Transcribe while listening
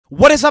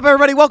What is up,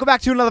 everybody? Welcome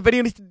back to another video.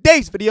 In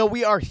today's video,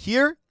 we are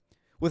here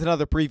with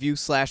another preview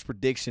 /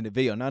 prediction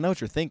video. Now, I know what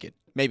you're thinking.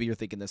 Maybe you're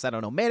thinking this. I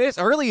don't know. Man, it's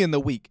early in the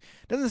week.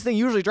 Doesn't this thing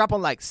usually drop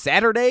on like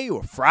Saturday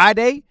or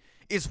Friday?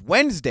 It's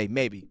Wednesday,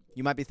 maybe.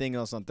 You might be thinking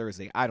else on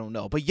Thursday. I don't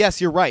know. But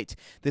yes, you're right.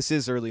 This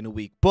is early in the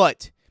week,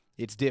 but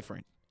it's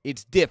different.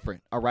 It's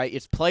different, all right?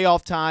 It's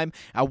playoff time.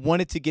 I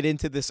wanted to get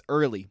into this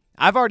early.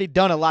 I've already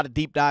done a lot of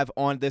deep dive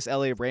on this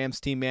LA Rams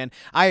team, man.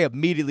 I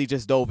immediately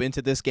just dove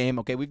into this game.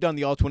 Okay, we've done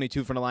the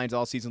All-22 for the Lions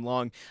all season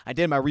long. I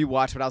did my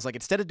rewatch, but I was like,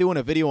 instead of doing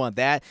a video on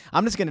that,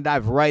 I'm just going to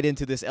dive right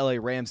into this LA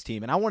Rams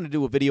team. And I want to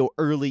do a video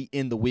early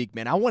in the week,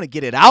 man. I want to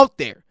get it out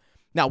there.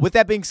 Now, with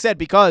that being said,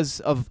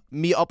 because of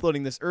me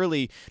uploading this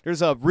early,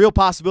 there's a real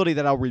possibility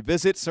that I'll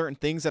revisit certain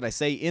things that I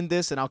say in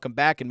this, and I'll come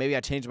back and maybe I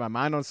change my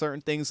mind on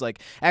certain things. Like,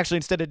 actually,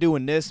 instead of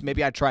doing this,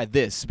 maybe I try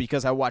this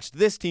because I watched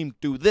this team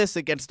do this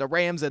against the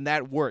Rams, and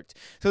that worked.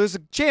 So there's a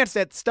chance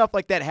that stuff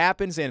like that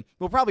happens, and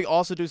we'll probably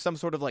also do some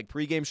sort of like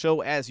pregame show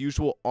as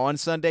usual on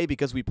Sunday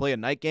because we play a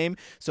night game,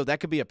 so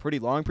that could be a pretty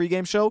long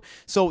pregame show.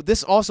 So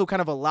this also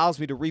kind of allows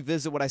me to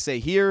revisit what I say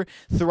here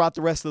throughout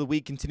the rest of the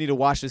week, continue to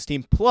watch this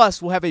team.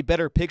 Plus, we'll have a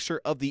better picture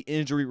of the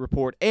injury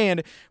report.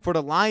 And for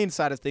the Lions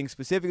side of things,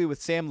 specifically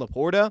with Sam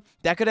Laporta,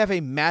 that could have a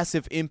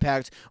massive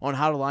impact on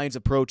how the Lions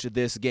approach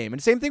this game.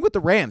 And same thing with the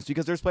Rams,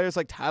 because there's players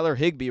like Tyler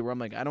Higbee where I'm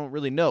like, I don't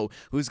really know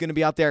who's going to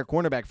be out there at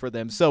cornerback for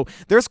them. So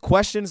there's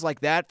questions like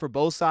that for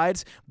both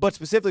sides, but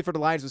specifically for the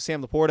Lions with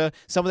Sam Laporta,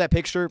 some of that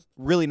picture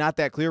really not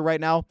that clear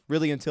right now,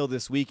 really until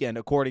this weekend,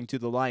 according to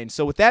the Lions.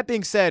 So with that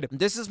being said,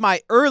 this is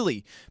my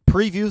early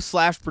preview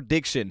 /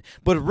 prediction,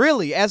 but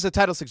really, as the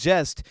title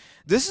suggests,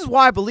 this is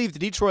why I believe the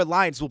Detroit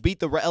Lions will beat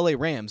the LA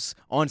Rams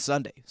on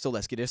Sunday. So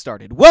let's get it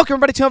started. Welcome,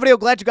 everybody, to a video.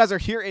 Glad you guys are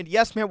here. And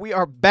yes, man, we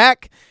are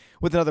back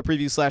with another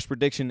preview /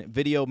 prediction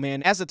video,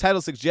 man. As the title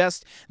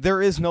suggests,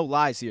 there is no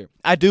lies here.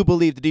 I do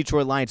believe the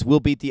Detroit Lions will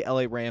beat the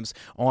LA Rams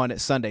on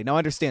Sunday. Now, I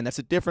understand that's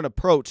a different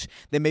approach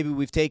than maybe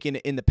we've taken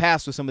in the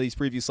past with some of these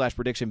preview /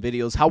 prediction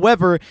videos.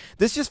 However,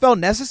 this just felt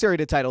necessary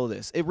to title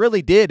this. It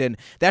really did, and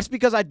that's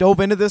because I dove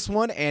into this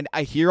one, and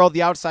I hear all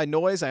the outside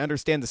noise. I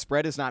understand the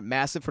spread is not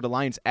massive for the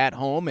Lions at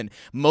home, and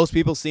most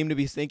people seem to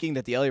be thinking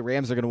that the LA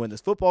Rams are going to win this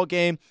football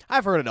game.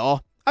 I've heard it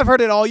all. I've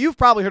heard it all. You've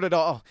probably heard it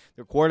all.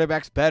 Their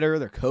quarterback's better.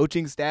 Their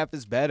coaching staff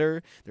is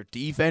better. Their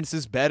defense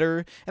is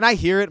better. And I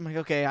hear it. I'm like,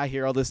 okay, I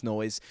hear all this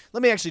noise.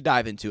 Let me actually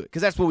dive into it,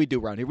 because that's what we do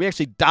around here. We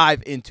actually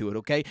dive into it,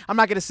 okay? I'm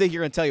not going to sit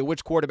here and tell you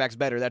which quarterback's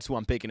better. That's who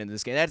I'm picking in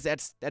this game.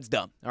 That's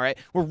dumb, all right?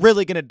 We're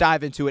really going to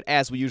dive into it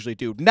as we usually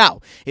do.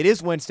 Now, it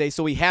is Wednesday,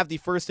 so we have the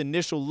first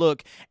initial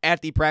look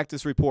at the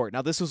practice report.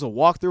 Now, this was a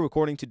walkthrough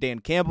according to Dan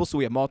Campbell, so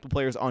we have multiple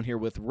players on here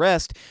with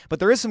rest.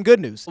 But there is some good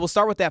news. We'll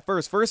start with that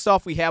first. First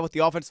off, we have with the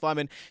offensive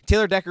lineman,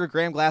 Taylor Decker,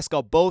 Graham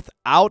Glasgow, both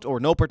out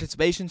or no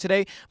participation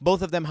today.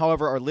 Both of them,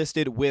 however, are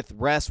listed with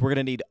rest. We're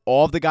going to need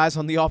all of the guys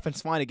on the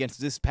offensive line against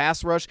this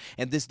pass rush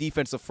and this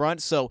defensive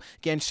front. So,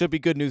 again, should be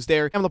good news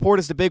there. Sam Laporta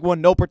is the big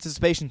one. No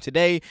participation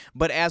today.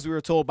 But as we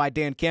were told by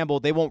Dan Campbell,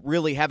 they won't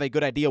really have a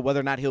good idea whether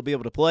or not he'll be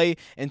able to play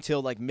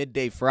until like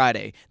midday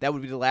Friday. That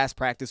would be the last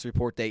practice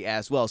report day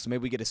as well. So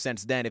maybe we get a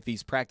sense then if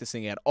he's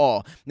practicing at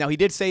all. Now, he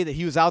did say that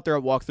he was out there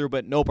at walkthrough,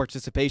 but no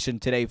participation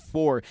today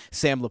for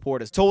Sam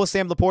Laporta. Told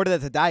Sam Laporta that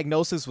the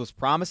diagnosis was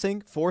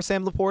promising for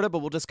Sam Laporta, but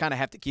we'll just kind of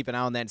have to keep an eye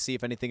on that and see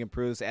if anything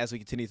improves as we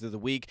continue through the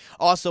week.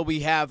 Also,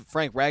 we have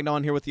Frank Ragnow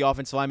on here with the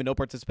offensive lineman, no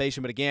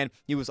participation, but again,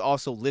 he was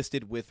also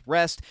listed with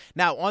rest.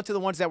 Now, on to the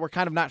ones that we're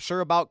kind of not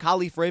sure about.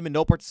 Khalif Raymond,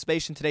 no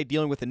participation today,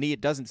 dealing with a knee. It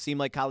doesn't seem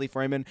like Khalif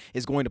Raymond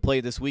is going to play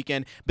this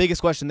weekend.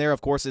 Biggest question there,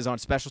 of course, is on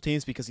special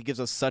teams because he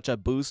gives us such a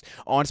boost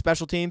on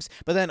special teams.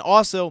 But then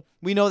also,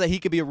 we know that he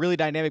could be a really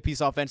dynamic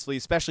piece offensively,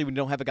 especially when you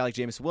don't have a guy like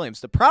Jameson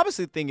Williams. The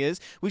promising thing is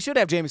we should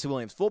have Jameson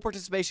Williams. Full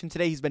participation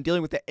today. He's been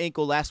dealing with the ankle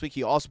last week.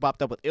 He also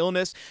popped up with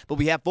illness, but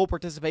we have full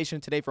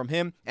participation today from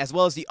him, as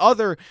well as the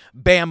other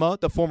Bama,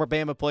 the former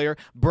Bama player,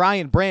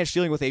 Brian Branch,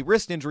 dealing with a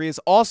wrist injury, is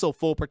also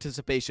full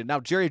participation. Now,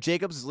 Jerry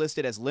Jacobs is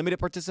listed as limited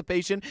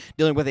participation,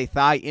 dealing with a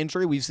thigh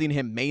injury. We've seen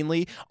him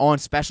mainly on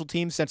special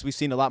teams since we've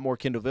seen a lot more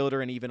Kendall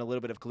Vilder and even a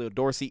little bit of Khalil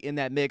Dorsey in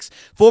that mix.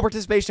 Full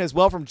participation as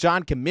well from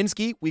John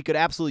Kaminsky. We could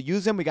absolutely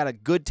use him. We got a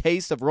good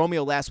taste of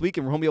Romeo last week,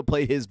 and Romeo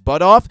played his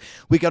butt off.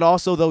 We could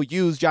also, though,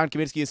 use John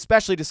Kaminsky,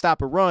 especially to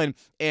stop a run.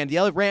 And the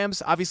LA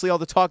Rams, obviously all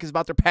the talk is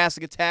about their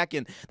passing attack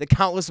and the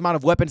countless amount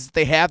of weapons that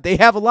they have. They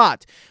have a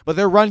lot, but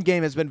their run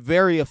game has been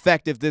very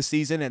effective this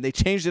season, and they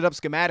changed it up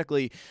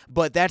schematically,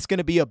 but that's going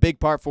to be a big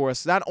part for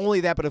us. Not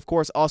only that, but of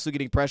course also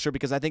getting pressure,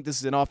 because I think this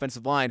is an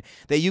offensive line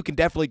that you can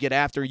definitely get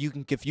after. You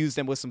can confuse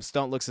them with some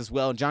stunt looks as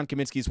well, and John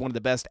Kaminsky is one of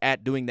the best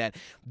at doing that.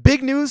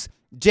 Big news,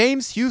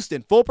 James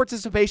Houston, full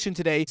participation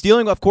today. He's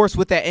dealing, of course,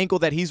 with that ankle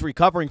that he's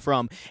recovering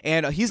from,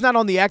 and he's not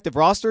on the active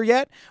roster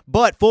yet,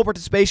 but full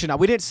participation. Now,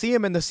 we didn't see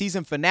him in the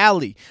season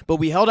finale, but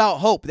we held out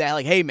hope that,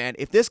 like, hey, man,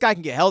 if this guy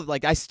can get healthy,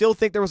 like, I still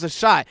think there was a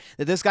shot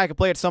that this guy could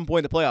play at some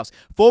point in the playoffs.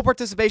 Full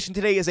participation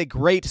today is a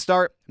great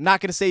start. not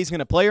going to say he's going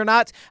to play or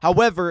not.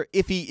 However,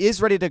 if he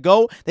is ready to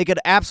go, they could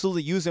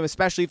absolutely use him,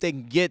 especially if they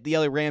can get the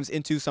LA Rams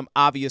into some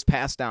obvious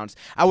pass downs.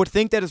 I would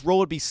think that his role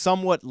would be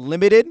somewhat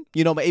limited,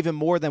 even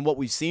more than what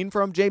we've seen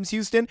from James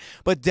Houston,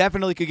 but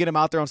definitely could get him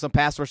out there on some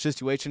pass rush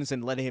situations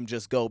and let him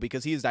just go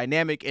because he is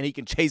dynamic and he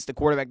can chase the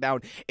quarterback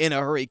down in a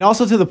hurry.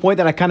 Also, to the point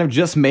that I kind of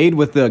just made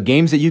with the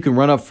games that you can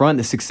run up front,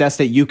 the success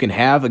that you can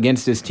have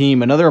against this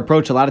team, another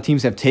approach a lot of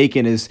teams have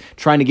taken is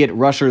trying to get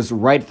rushers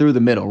right through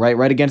the middle,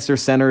 right against their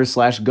centers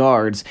 /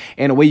 guards.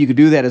 And a way you could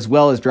do that as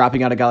well is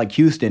dropping out a guy like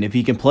Houston. If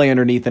he can play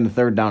underneath in the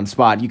third down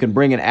spot, you can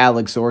bring in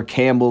Alex or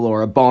Campbell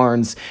or a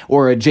Barnes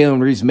or a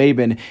Jalen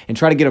Reeves-Maybin and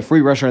try to get a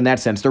free rusher in that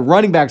sense. The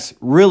running back's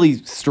really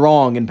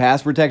strong in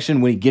pass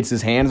protection when he gets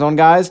his hands on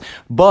guys,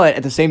 but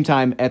at the same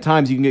time, at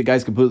times you can get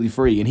guys completely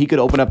free, and he could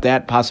open up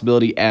that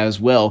possibility as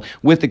well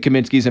with the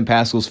Kaminsky's and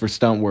Pascals for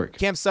stunt work.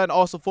 Cam Sutton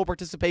also full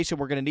participation.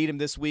 We're going to need him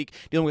this week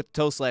dealing with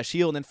the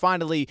toe/heel. And then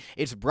finally,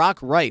 it's Brock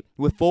Wright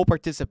with full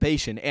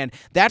participation, and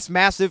that's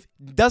massive.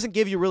 Doesn't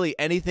give you really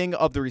anything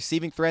of the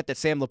receiving threat that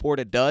Sam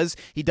Laporta does.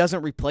 He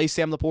doesn't replace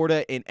Sam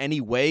Laporta in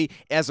any way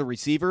as a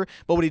receiver,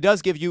 but what he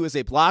does give you is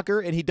a blocker,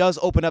 and he does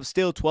open up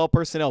still 12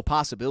 personnel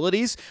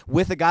possibilities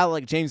with a guy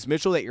like James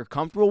Mitchell that you're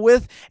comfortable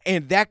with,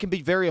 and that can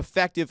be very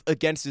effective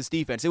against his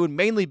defense. It would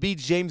mainly be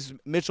James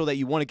Mitchell that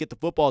you want to get the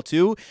football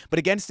to, but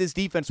against his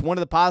defense, one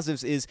of the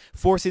positives is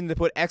forcing them to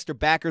put extra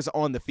backers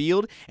on the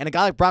field, and a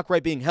guy like Brock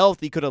Wright being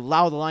healthy could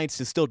allow the Lions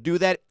to still do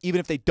that, even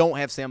if they don't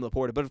have Sam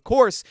Laporta. But of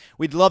course,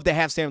 we'd love to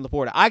have Sam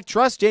Laporta. I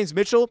trust James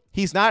Mitchell.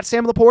 He's not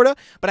Sam Laporta,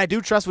 but I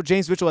do trust what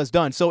James Mitchell has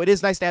done. So it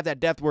is nice to have that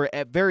depth where,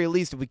 at very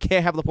least, if we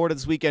can't have Laporta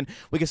this weekend,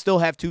 we can still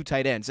have two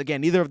tight ends.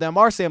 Again, neither of them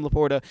are Sam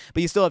Laporta,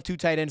 but you still have two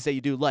tight ends that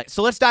you do like.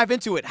 So let's dive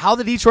into it. How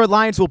the Detroit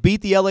Lions will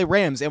beat the LA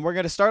Rams. And we're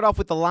going to start off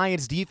with the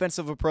Lions'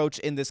 defensive approach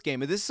in this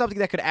game. And this is something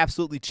that could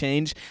absolutely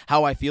change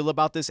how I feel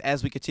about this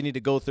as we continue to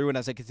go through and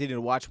as I continue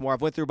to watch more.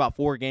 I've went through about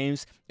 4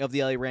 games of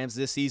the LA Rams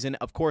this season.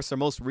 Of course, their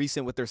most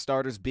recent with their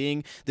starters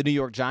being the New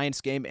York Giants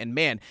game. And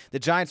man, the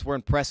Giants were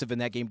impressive in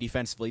that game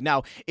defensively.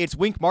 Now, it's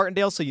Wink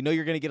Martindale, so you know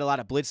you're going to get a lot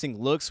of blitzing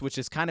looks, which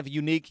is kind of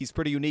unique. He's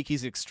pretty unique.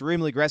 He's an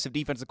extremely aggressive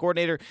defensive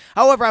coordinator.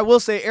 However, I will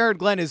say Aaron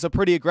Glenn is a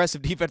pretty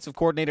aggressive defensive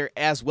coordinator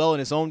as well in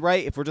his own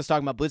right. If we're just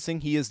talking about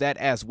blitzing, he is that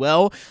as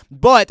well.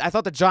 But I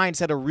thought the Giants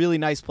had a really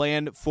nice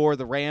plan for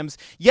the Rams,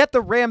 yet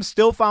the Rams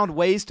still found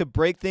ways to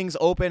break things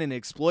open and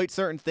exploit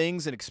certain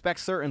things and expect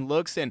certain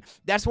looks, and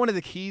that's one of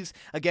the keys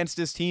against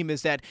this team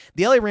is that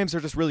the LA Rams are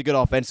just really good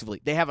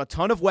offensively. They have a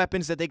ton of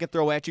weapons that they can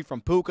throw at you,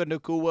 from Puka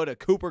Nacua to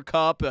Cooper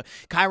Kupp,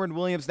 Kyron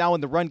Williams now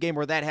in the run game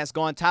where that has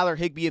gone. Tyler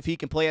Higbee, if he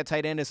can play at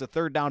tight end as a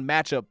third down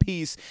matchup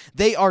piece.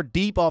 They are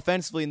deep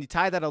offensively, and you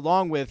tie that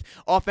along with,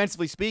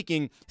 offensively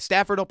speaking,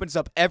 Stafford opens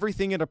up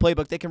everything in their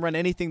playbook. They can run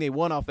anything they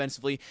want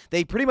offensively.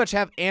 They pretty much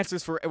have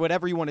answers for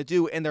whatever you want to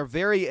do, and they're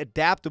very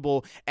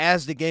adaptable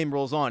as the game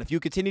rolls on. If you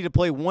continue to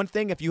play one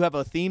thing, if you have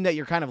a theme that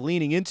you're kind of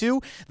leaning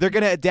into, they're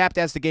going to adapt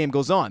as the game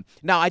goes on.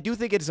 Now, I do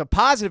think it is a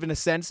positive in a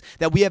sense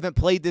that we haven't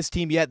played this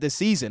team yet this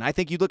season. I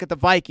think you look at the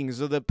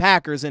Vikings or the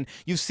Packers, and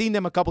you've seen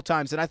them a couple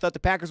times, and I thought the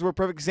Packers were a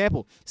perfect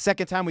example.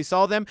 Second time we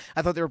saw them,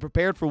 I thought they were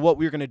prepared for what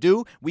we were going to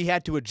do. We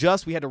had to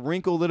adjust. We had to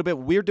wrinkle a little bit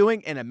what we were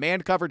doing, and a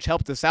man coverage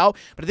helped us out.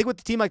 But I think with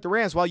the team like the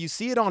Rams, while you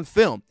see it on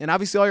film, and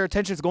obviously all your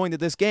attention is going to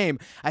this game,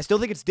 I still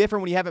think it's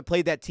different when you haven't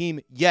played that team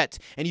yet,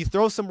 and you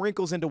throw some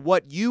wrinkles into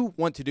what you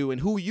want to do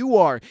and who you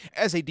are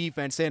as a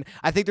defense, and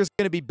I think there's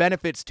going to be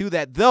benefits to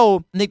that,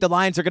 though I think the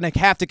Lions are going to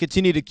have to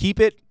continue to keep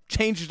it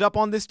changed up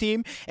on this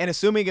team, and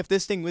assuming if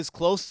this thing was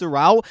close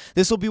throughout,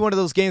 this will be one of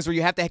those games where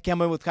you have to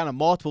come in with kind of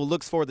multiple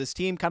looks for this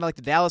team, kind of like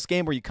the Dallas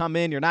game where you come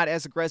in, you're not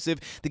as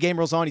aggressive, the game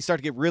rolls on, you start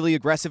to get really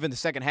aggressive in the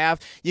second half.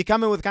 You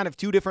come in with kind of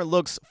 2 different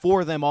looks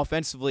for them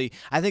offensively.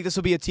 I think this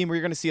will be a team where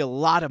you're going to see a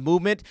lot of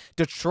movement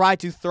to try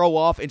to throw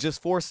off and just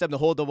force them to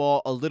hold the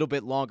ball a little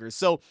bit longer.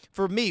 So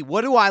for me,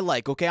 what do I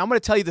like? Okay, I'm going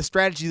to tell you the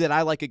strategy that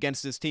I like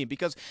against this team,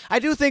 because I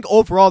do think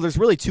overall there's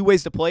really 2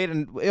 ways to play it,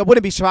 and I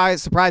wouldn't be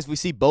surprised if we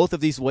see both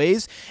of these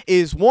ways.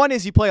 One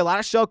is you play a lot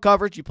of shell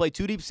coverage, you play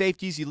 2 deep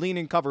safeties, you lean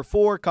in cover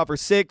 4, cover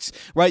 6,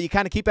 right? You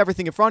kind of keep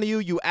everything in front of you.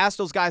 You ask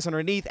those guys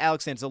underneath,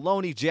 Alex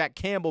Anzalone, Jack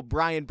Campbell,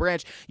 Brian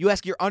Branch. You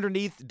ask your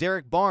underneath,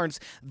 Derek Barnes.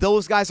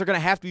 Those guys are going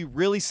to have to be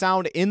really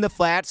sound in the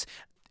flats.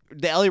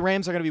 The LA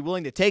Rams are going to be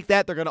willing to take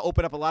that. They're going to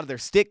open up a lot of their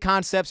stick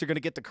concepts. They're going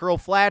to get the curl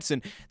flats,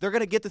 and they're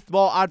going to get the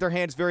ball out of their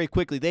hands very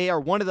quickly. They are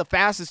one of the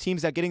fastest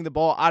teams at getting the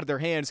ball out of their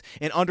hands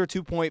in under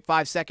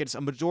 2.5 seconds.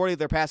 A majority of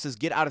their passes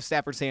get out of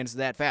Stafford's hands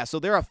that fast. So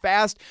they're a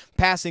fast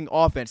passing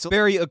offense, so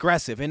very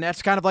aggressive, and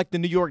that's kind of like the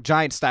New York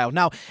Giants style.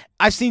 Now,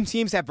 I've seen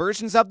teams have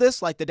versions of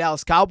this, like the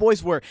Dallas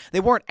Cowboys, where they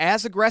weren't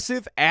as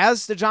aggressive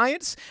as the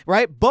Giants,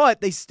 right?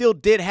 But they still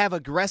did have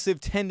aggressive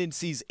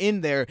tendencies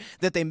in there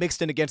that they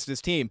mixed in against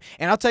this team.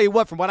 And I'll tell you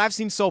what, from what I've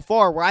seen so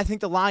far where I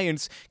think the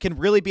Lions can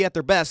really be at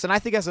their best. And I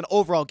think as an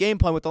overall game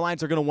plan, what the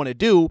Lions are going to want to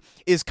do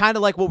is kind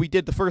of like what we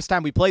did the first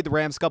time we played the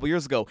Rams a couple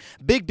years ago.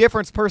 Big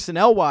difference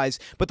personnel-wise,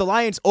 but the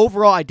Lions'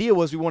 overall idea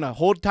was we want to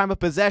hold time of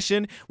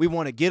possession. We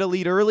want to get a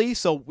lead early,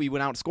 so we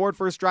went out and scored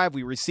first drive.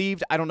 We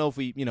received. I don't know if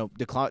we,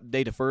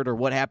 they deferred or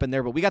what happened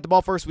there, but we got the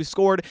ball first. We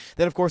scored.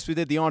 Then, of course, we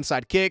did the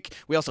onside kick.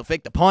 We also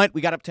faked the punt.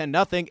 We got up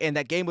 10-0, and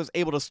that game was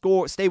able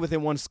to stay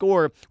within one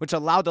score, which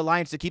allowed the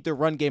Lions to keep their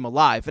run game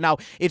alive. And now,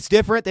 it's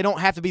different. They don't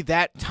have to be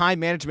that time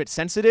management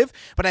sensitive,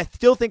 but I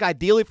still think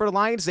ideally for the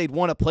Lions, they'd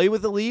want to play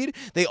with the lead.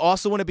 They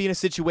also want to be in a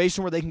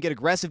situation where they can get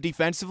aggressive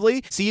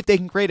defensively, see if they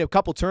can create a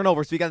couple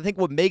turnovers, because I think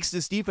what makes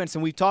this defense,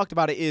 and we've talked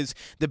about it, is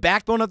the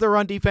backbone of their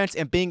run defense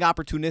and being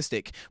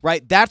opportunistic,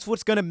 right? That's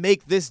what's going to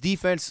make this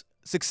defense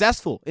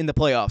successful in the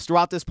playoffs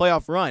throughout this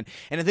playoff run.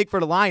 And I think for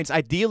the Lions,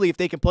 ideally, if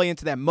they can play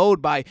into that mode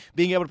by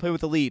being able to play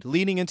with the lead,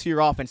 leaning into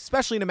your offense,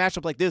 especially in a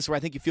matchup like this where I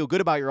think you feel good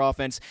about your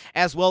offense,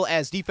 as well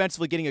as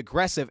defensively getting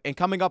aggressive and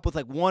coming up with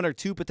like 1 or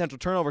 2 potential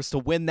turnovers to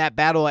win that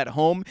battle at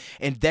home,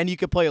 and then you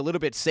can play a little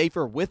bit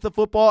safer with the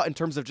football in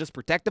terms of just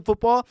protect the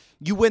football,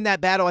 you win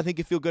that battle, I think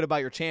you feel good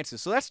about your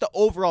chances. So that's the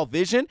overall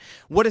vision.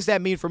 What does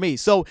that mean for me?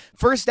 So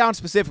first down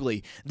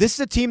specifically, this is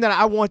a team that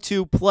I want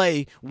to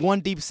play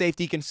one deep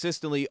safety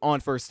consistently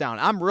on first down.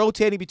 I'm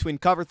rotating between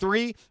cover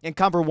 3 and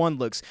cover 1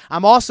 looks.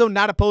 I'm also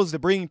not opposed to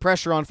bringing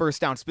pressure on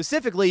first down,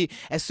 specifically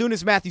as soon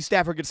as Matthew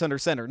Stafford gets under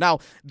center. Now,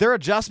 their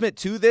adjustment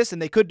to this,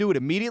 and they could do it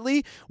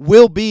immediately,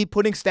 will be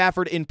putting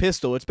Stafford in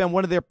pistol. It's been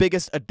one of their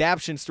biggest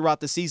adaptations throughout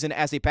the season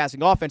as a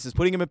passing offense, is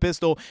putting him in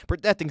pistol,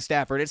 protecting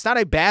Stafford. It's not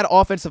a bad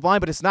offensive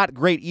line, but it's not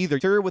great either.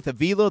 Here with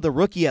Avila, the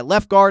rookie at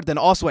left guard, then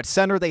also at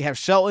center, they have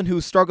Shelton,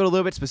 who struggled a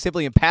little bit,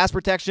 specifically in pass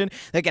protection.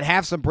 They can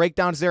have some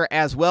breakdowns there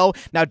as well.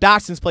 Now,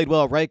 Dotson's played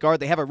well at right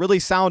guard. They have a really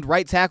sound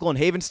right tackle in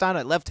Havenstein.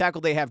 At left tackle,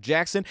 they have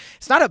Jackson.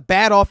 It's not a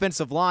bad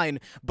offensive line,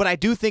 but I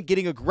do think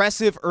getting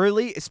aggressive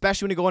early,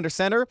 especially when you go under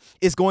center,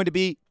 is going to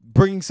be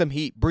bringing some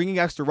heat, bringing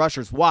extra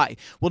rushers. Why?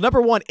 Well,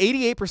 number one,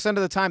 88% of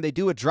the time they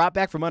do a drop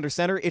back from under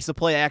center, it's a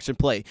play action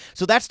play.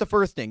 So that's the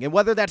first thing. And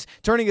whether that's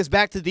turning his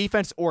back to the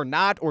defense or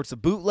not, or it's a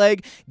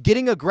bootleg,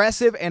 getting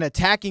aggressive and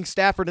attacking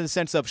Stafford in the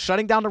sense of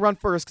shutting down the run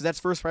first, because that's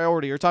first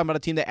priority. You're talking about a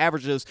team that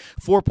averages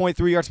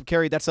 4.3 yards per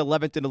carry. That's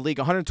 11th in the league.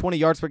 120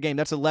 yards per game.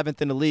 That's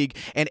 11th in the league.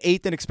 And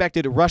 8th in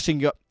expected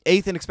rushing,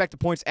 8th in expected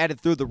points added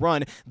through the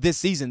run this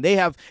season. They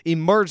have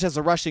emerged as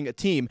a rushing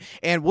team,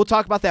 and we'll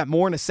talk about that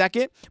more in a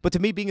second. But to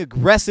me, being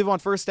aggressive on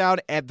first down,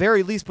 at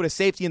very least put a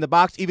safety in the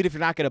box, even if you're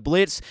not going to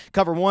blitz.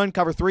 Cover 1,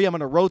 cover 3, I'm going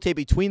to rotate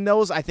between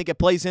those. I think it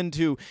plays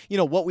into,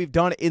 what we've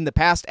done in the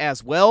past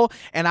as well,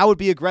 and I would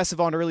be aggressive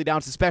on early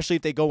downs, especially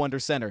if they go under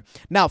center.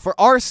 Now, for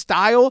our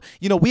style,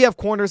 we have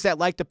corners that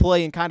like to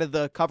play in kind of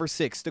the cover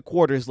 6, the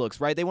quarters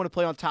looks, right? They want to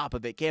play on top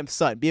of it. Cam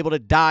Sutton, be able to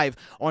dive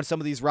on some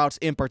of these routes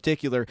in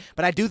particular.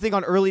 But I do think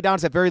on early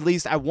downs, at very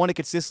least, I want to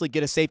consistently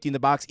get a safety in the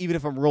box, even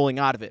if I'm rolling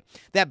out of it.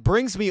 That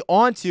brings me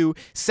on to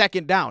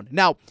second down.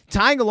 Now,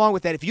 tying along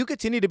with that, if you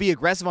continue to be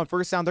aggressive on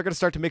first down, they're going to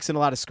start to mix in a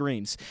lot of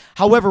screens.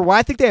 However, where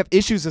I think they have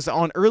issues is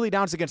on early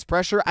downs against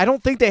pressure. I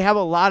don't think they have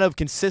a lot of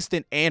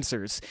consistent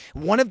answers.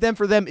 One of them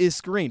for them is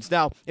screens.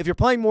 Now, if you're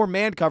playing more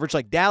man coverage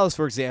like Dallas,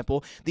 for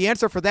example, the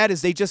answer for that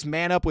is they just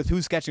man up with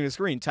who's catching the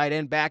screen, tight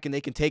end back, and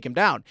they can take him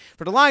down.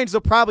 For the Lions,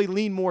 they'll probably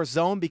lean more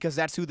zone because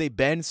that's who they've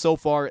been so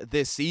far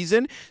this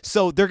season.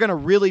 So they're going to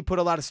really put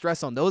a lot of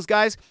stress on those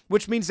guys,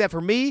 which means that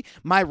for me,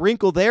 my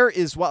wrinkle there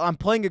is while I'm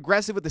playing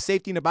aggressive with the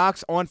safety in the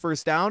box on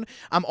first down,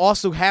 I'm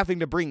also having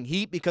to bring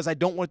heat because I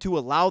don't want to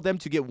allow them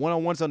to get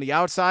one-on-ones on the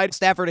outside.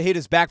 Stafford to hit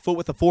his back foot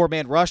with a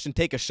 4-man rush and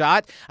take a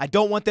shot. I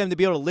don't want them to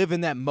be able to live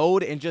in that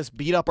mode and just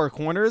beat up our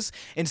corners.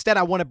 Instead,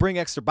 I want to bring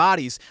extra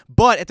bodies.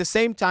 But at the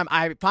same time,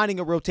 I'm finding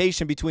a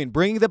rotation between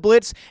bringing the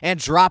blitz and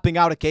dropping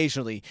out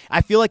occasionally.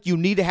 I feel like you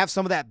need to have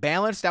some of that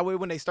balance. That way,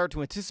 when they start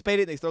to anticipate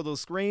it, they throw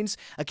those screens.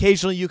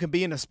 Occasionally, you can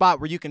be in a spot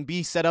where you can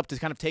be set up to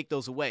kind of take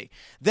those away.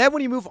 Then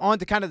when you move on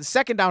to kind of the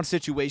second down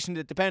situation,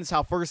 it depends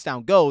how first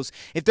down goes.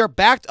 If they're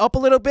backed up a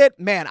little bit,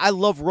 man, I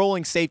love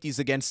rolling safeties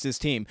against this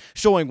team.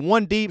 Showing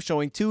 1 deep,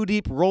 showing 2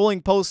 deep,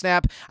 rolling post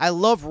snap. I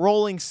love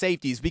rolling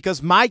safeties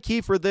because my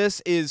key for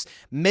this is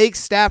make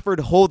Stafford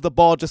hold the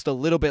ball just a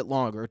little bit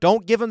longer.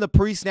 Don't give him the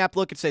pre-snap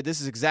look and say,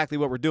 this is exactly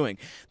what we're doing.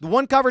 The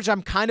one coverage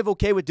I'm kind of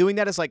okay with doing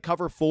that is like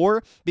cover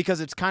 4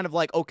 because it's kind of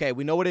like, okay,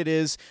 we know what it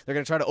is. They're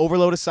going to try to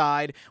overload a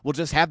side. We'll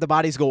just have the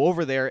bodies go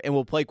over there and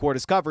we'll play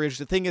quarters coverage.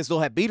 The thing is, they'll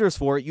have beaters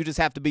for it. You just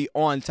have to be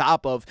on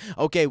top of,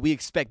 okay, we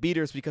expect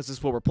beaters because this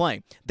is what we're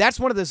playing. That's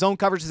one of the zone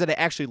coverages that I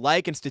actually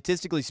like, and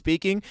statistically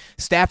speaking,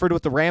 Stafford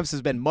with the Rams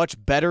has been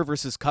much better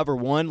versus cover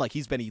 1. Like,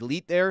 he's been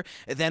elite there,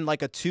 and then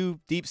like a 2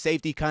 deep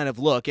safety kind of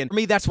look. And for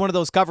me, that's one of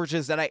those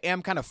coverages that I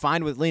am kind of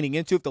fine with leaning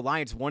into if the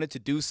Lions wanted to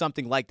do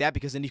something like that,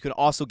 because then you can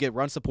also get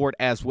run support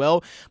as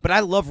well. But I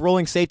love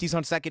rolling safeties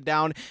on second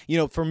down.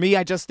 For me,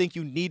 I just think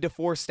you need to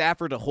force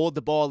Stafford to hold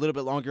the ball a little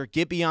bit longer,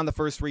 get beyond the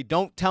first read.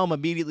 Don't tell tell him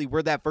immediately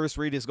where that first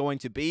read is going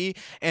to be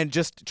and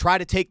just try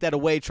to take that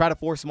away, try to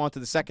force him onto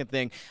the second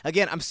thing.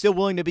 Again, I'm still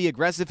willing to be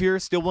aggressive here,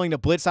 still willing to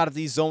blitz out of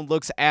these zone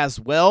looks as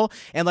well.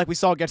 And like we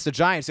saw against the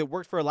Giants, it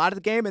worked for a lot of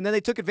the game, and then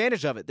they took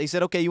advantage of it. They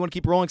said, okay, you want to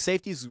keep rolling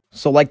safeties?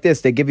 So like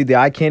this, they give you the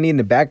eye candy in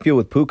the backfield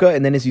with Puka,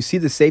 and then as you see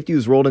the safety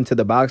who's rolled into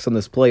the box on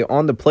this play,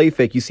 on the play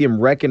fake, you see him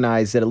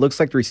recognize that it looks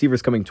like the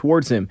receiver's coming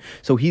towards him.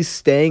 So he's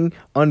staying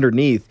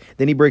underneath.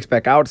 Then he breaks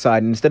back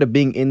outside, and instead of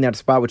being in that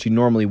spot, which he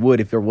normally would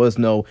if there was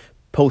no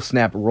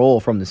post-snap roll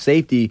from the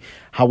safety.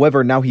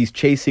 However, now he's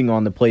chasing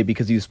on the play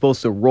because he was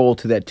supposed to roll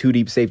to that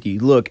two-deep safety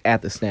look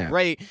at the snap.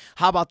 Great.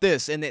 How about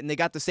this? And they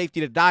got the safety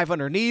to dive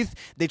underneath.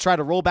 They tried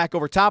to roll back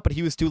over top, but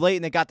he was too late,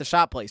 and they got the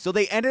shot play. So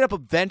they ended up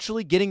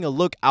eventually getting a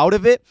look out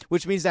of it,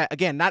 which means that,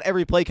 again, not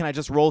every play can I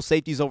just roll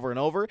safeties over and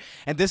over.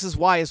 And this is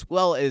why, as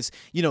well as,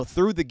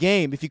 through the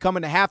game, if you come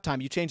into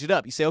halftime, you change it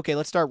up. You say, okay,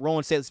 let's start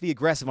rolling. Say, let's be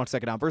aggressive on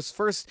second down. Versus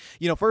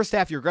first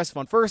half, you're aggressive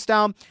on first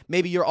down.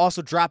 Maybe you're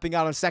also dropping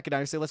out on second down.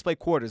 You say, let's play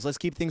quarters. Let's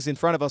keep things in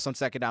front of us on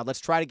second down.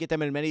 Let's try to get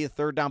them in many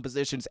third down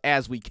positions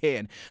as we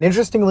can.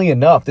 Interestingly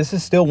enough, this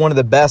is still one of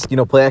the best,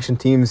 play action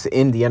teams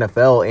in the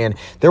NFL, and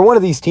they're one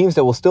of these teams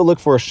that will still look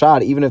for a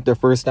shot even if their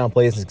first down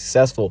play isn't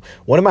successful.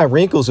 One of my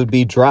wrinkles would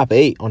be drop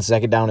 8 on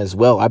second down as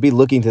well. I'd be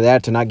looking to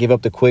that to not give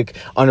up the quick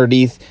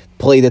underneath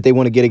play that they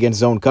want to get against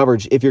zone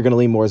coverage if you're going to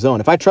lean more zone.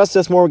 If I trust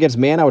us more against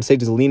man, I would say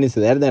just lean into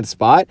that in that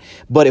spot.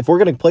 But if we're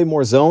going to play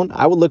more zone,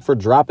 I would look for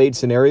drop 8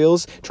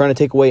 scenarios, trying to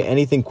take away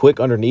anything quick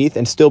underneath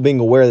and still being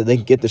aware that they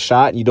can get the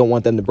shot and you don't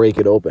want them to break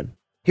it open.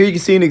 Here you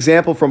can see an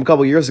example from a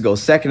couple years ago.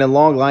 Second and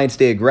long, Lions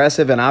stay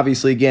aggressive, and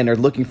obviously, again, they're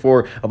looking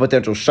for a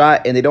potential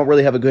shot, and they don't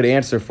really have a good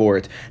answer for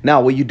it.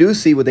 Now, what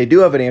they do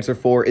have an answer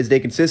for is they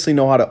consistently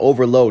know how to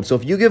overload. So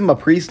if you give them a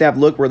pre-snap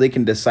look where they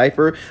can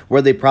decipher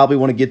where they probably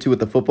want to get to with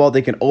the football,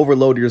 they can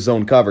overload your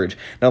zone coverage.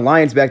 Now,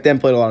 Lions back then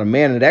played a lot of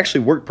man, and it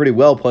actually worked pretty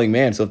well playing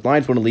man. So if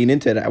Lions want to lean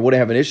into it, I wouldn't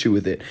have an issue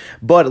with it.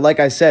 But like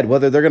I said,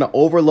 whether they're going to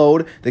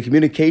overload, the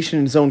communication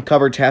in zone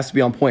coverage has to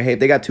be on point. Hey, if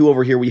they got 2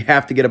 over here, we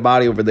have to get a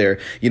body over there.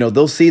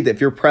 They'll see that if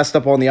you're pressed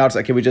up on the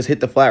outside, can we just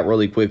hit the flat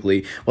really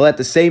quickly? Well, at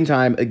the same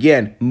time,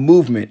 again,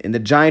 movement, and the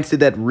Giants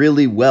did that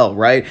really well,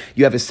 right?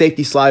 You have a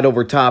safety slide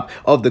over top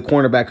of the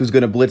cornerback who's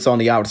going to blitz on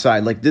the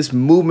outside. Like this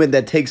movement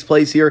that takes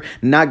place here,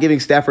 not giving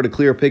Stafford a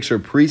clear picture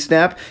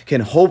pre-snap, can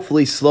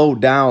hopefully slow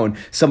down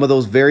some of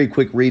those very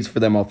quick reads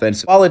for them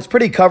offensively. While it's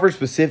pretty coverage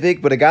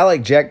specific, but a guy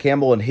like Jack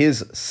Campbell and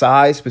his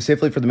size,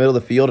 specifically for the middle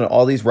of the field and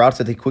all these routes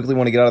that they quickly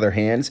want to get out of their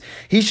hands,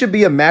 he should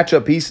be a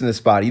matchup piece in this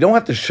spot. You don't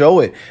have to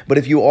show it, but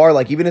if you are,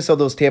 like even in some of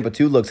those Tampa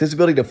 2 looks, his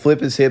ability to flip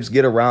his hips,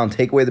 get around,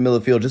 take away the middle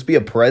of the field, just be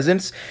a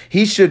presence,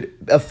 he should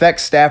affect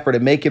Stafford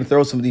and make him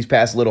throw some of these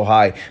passes a little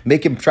high,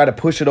 make him try to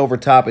push it over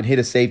top and hit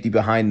a safety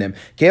behind them.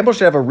 Campbell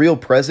should have a real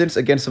presence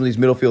against some of these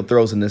middle field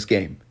throws in this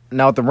game.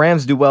 Now, what the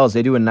Rams do well is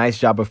they do a nice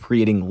job of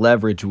creating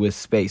leverage with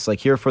space. Like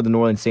here for the New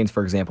Orleans Saints,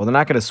 for example, they're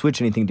not going to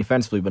switch anything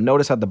defensively, but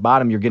notice at the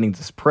bottom you're getting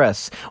this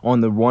press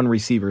on the one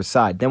receiver's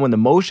side. Then when the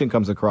motion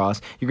comes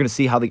across, you're going to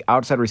see how the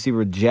outside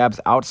receiver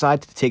jabs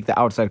outside to take the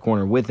outside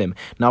corner with him.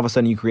 Now, all of a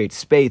sudden, you create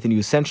space, and you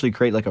essentially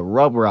create like a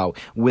rub route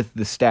with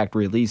the stacked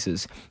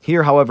releases.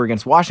 Here, however,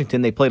 against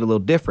Washington, they played a little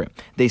different.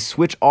 They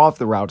switch off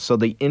the route so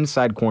the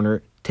inside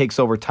corner takes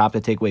over top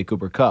to take away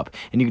Cooper Kupp.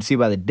 And you can see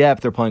by the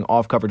depth, they're playing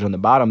off coverage on the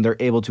bottom. They're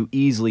able to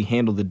easily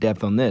handle the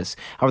depth on this.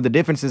 However, the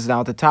difference is now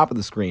at the top of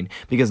the screen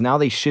because now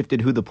they shifted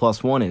who the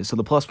 +1 is. So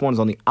the +1 is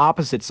on the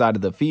opposite side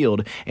of the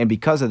field. And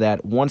because of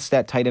that, once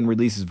that tight end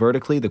releases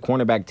vertically, the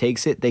cornerback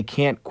takes it. They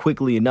can't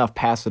quickly enough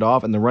pass it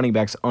off, and the running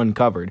back's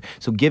uncovered.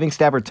 So giving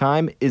Stafford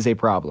time is a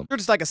problem.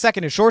 Just like a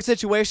second and short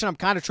situation, I'm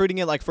kind of treating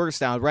it like first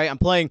down, right? I'm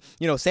playing,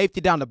 safety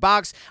down the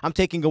box. I'm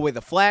taking away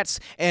the flats.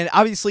 And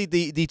obviously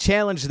the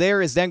challenge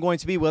there is then going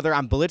to be whether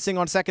I'm blitzing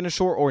on second and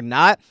short or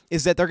not,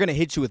 is that they're going to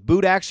hit you with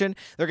boot action.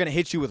 They're going to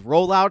hit you with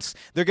rollouts.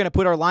 They're going to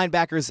put our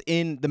linebackers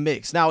in the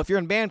mix. Now, if you're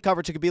in man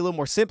coverage, it could be a little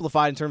more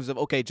simplified in terms of,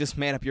 okay, just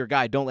man up your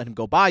guy. Don't let him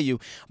go by you.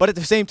 But at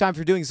the same time, if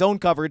you're doing zone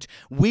coverage,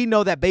 we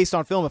know that based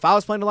on film, if I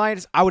was playing the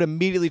Lions, I would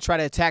immediately try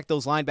to attack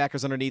those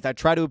linebackers underneath. I'd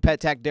try to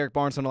attack Derek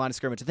Barnes on the line of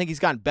scrimmage. I think he's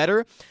gotten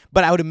better,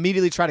 but I would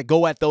immediately try to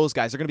go at those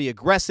guys. They're going to be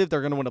aggressive.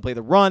 They're going to want to play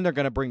the run. They're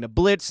going to bring the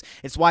blitz.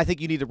 It's why I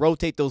think you need to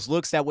rotate those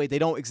looks. That way they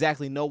don't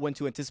exactly know when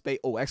to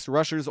anticipate,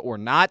 extra rushers or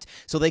not.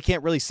 So they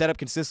can't really set up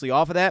consistently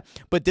off of that,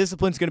 but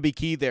discipline's going to be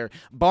key there.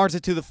 Barnes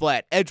it to the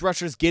flat. Edge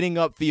rushers getting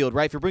upfield,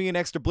 right? If you're bringing an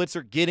extra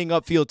blitzer, getting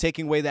upfield,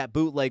 taking away that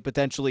bootleg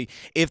potentially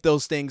if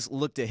those things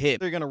look to hit.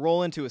 They're going to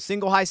roll into a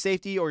single high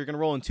safety or you're going to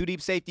roll in 2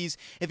 deep safeties.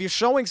 If you're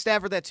showing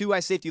Stafford that 2 high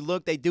safety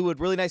look, they do a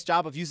really nice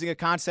job of using a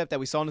concept that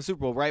we saw in the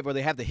Super Bowl, right? Where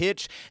they have the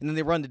hitch and then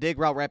they run the dig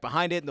route right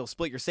behind it and they'll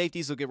split your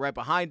safeties. They'll get right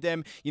behind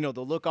them. They'll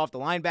look off the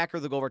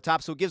linebacker. They'll go over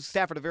top. So it gives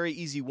Stafford a very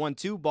easy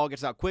 1-2. Ball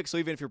gets out quick. So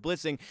even if you're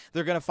blitzing,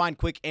 they're going to find find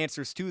quick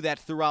answers to that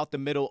throughout the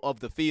middle of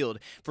the field.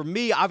 For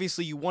me,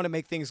 obviously, you want to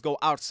make things go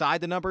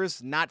outside the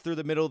numbers, not through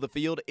the middle of the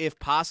field if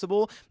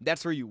possible.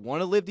 That's where you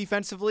want to live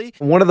defensively.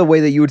 One of the way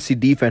that you would see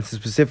defenses,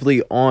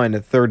 specifically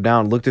on third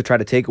down, look to try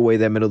to take away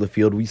that middle of the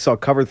field. We saw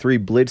cover 3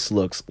 blitz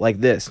looks like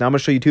this. Now I'm going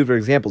to show you 2 different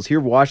examples. Here,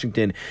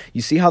 Washington,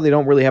 you see how they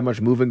don't really have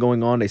much movement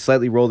going on. They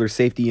slightly roll their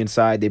safety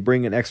inside. They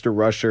bring an extra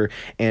rusher,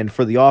 and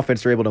for the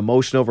offense, they're able to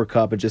motion over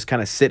Kupp and just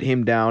kind of sit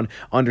him down,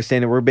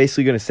 understanding we're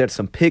basically going to set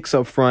some picks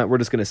up front. We're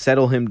just going to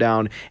settle him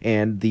down,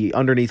 and the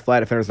underneath flat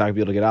defender is not going to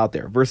be able to get out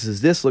there.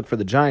 Versus this look for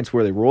the Giants,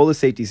 where they roll the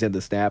safeties in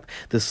the snap.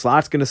 The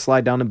slot's going to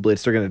slide down and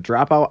blitz. They're going to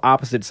drop out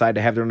opposite side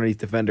to have their underneath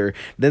defender.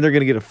 Then they're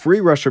going to get a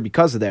free rusher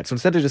because of that. So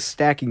instead of just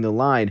stacking the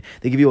line,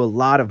 they give you a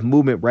lot of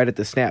movement right at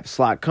the snap.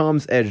 Slot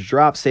comes, edge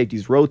drops,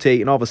 safeties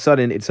rotate, and all of a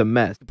sudden, it's a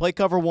mess. Play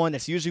cover 1,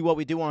 that's usually what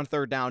we do on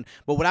third down.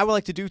 But what I would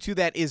like to do to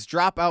that is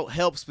drop out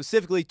help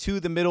specifically to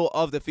the middle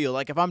of the field.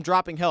 Like if I'm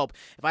dropping help,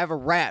 if I have a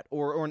rat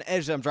or an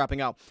edge that I'm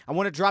dropping out, I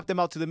want to drop them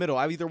out to the middle.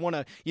 I either want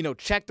to,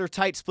 check their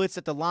tight splits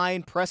at the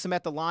line, press them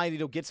at the line,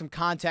 get some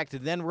contact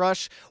and then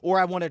rush, or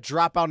I want to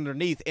drop out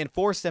underneath and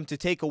force them to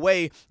take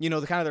away, the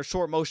kind of their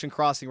short motion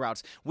crossing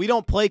routes. We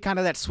don't play kind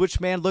of that switch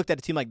man look that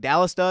a team like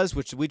Dallas does,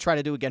 which we try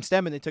to do against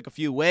them, and they took a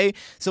few away.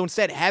 So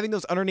instead, having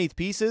those underneath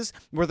pieces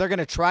where they're going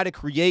to try to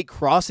create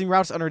crossing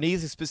routes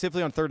underneath,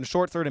 specifically on third and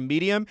short, third and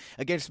medium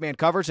against man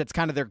coverage, that's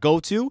kind of their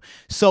go-to.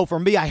 So for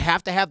me, I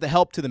have to have the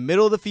help to the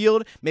middle of the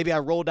field. Maybe I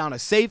roll down a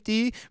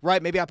safety,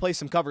 right? Maybe I play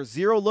some cover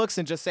 0 looks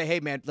and just say, hey,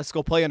 man, let's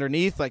go play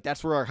underneath. Like,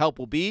 that's where our help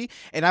will be.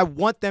 And I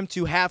want them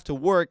to have to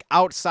work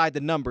outside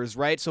the numbers,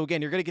 right? So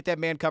again, you're going to get that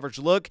man coverage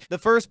look. The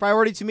first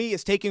priority to me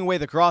is taking away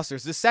the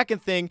crossers. The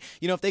second thing,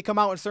 if they come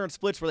out in certain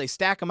splits where they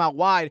stack them out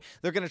wide,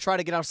 they're going to try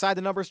to get outside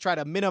the numbers, try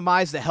to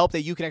minimize the help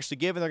that you can actually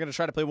give, and they're going to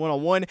try to play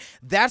one-on-one.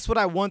 That's what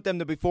I want them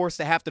to be forced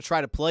to have to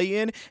try to play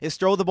in, is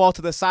throw the ball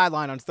to the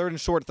sideline on third and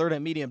short, third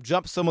and medium,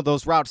 jump some of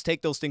those routes,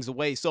 take those things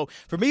away. So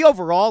for me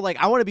overall,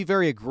 I want to be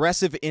very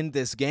aggressive in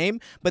this game,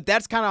 but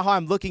that's kind of how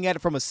I'm looking at it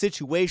from a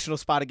situational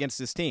spot against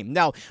this team.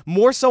 Now,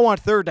 more so on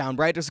third down,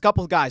 right? There's a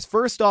couple of guys.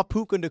 First off,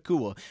 Puka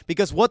Nacua,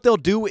 because what they'll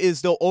do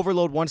is they'll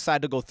overload one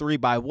side to go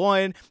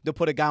 3-by-1. They'll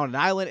put a guy on an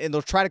island, and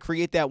they'll try to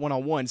create that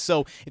one-on-one.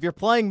 So if you're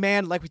playing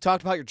man, like we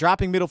talked about, you're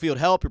dropping middle field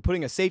help, you're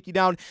putting a safety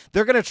down,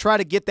 they're going to try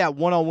to get that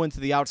one-on-one to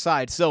the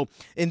outside. So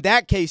in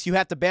that case, you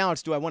have to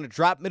balance. Do I want to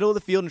drop middle of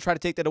the field and try to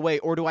take that away,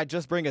 or do I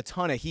just bring a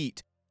ton of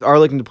heat? Are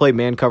looking to play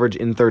man coverage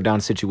in third down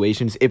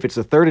situations. If it's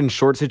a third and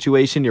short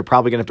situation, you're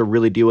probably going to have to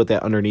really deal with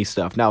that underneath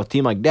stuff. Now, a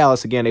team like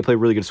Dallas, again, they play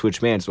really good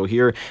switch man. So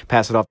here,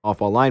 pass it off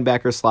ball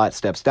linebacker, slot,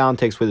 steps down,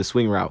 takes away the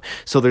swing route.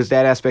 So there's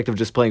that aspect of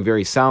just playing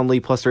very soundly,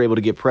 plus they're able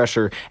to get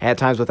pressure at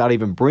times without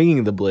even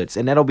bringing the blitz.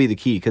 And that'll be the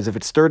key, because if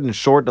it's third and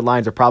short, the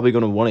lines are probably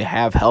going to want to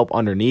have help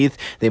underneath.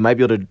 They might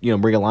be able to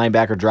bring a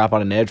linebacker, drop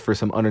on an edge for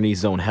some underneath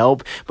zone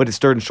help. But it's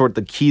third and short,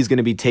 the key is going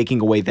to be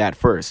taking away that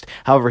first.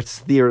 However, it's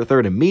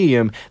third and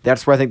medium,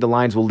 that's where I think the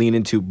lines will lean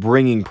into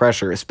bringing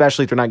pressure,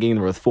 especially if they're not getting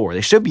there with 4.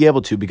 They should be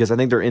able to, because I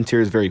think their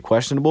interior is very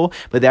questionable,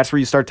 but that's where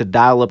you start to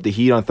dial up the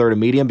heat on third and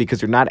medium,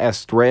 because you're not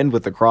as threatened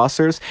with the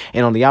crossers.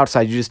 And on the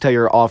outside, you just tell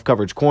your off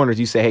coverage corners,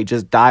 you say, hey,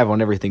 just dive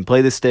on everything,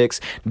 play the sticks,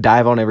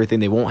 dive on everything.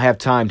 They won't have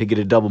time to get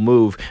a double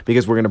move,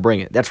 because we're going to bring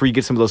it. That's where you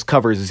get some of those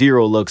cover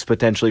 0 looks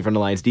potentially from the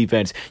Lions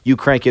defense. You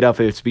crank it up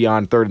if it's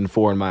beyond 3rd and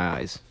 4 in my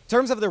eyes. In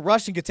terms of the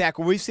rushing attack,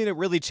 where we've seen it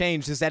really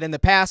change is that in the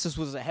past, this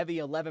was a heavy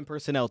 11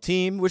 personnel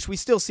team, which we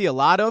still see a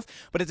lot of,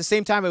 but at the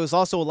same time, it was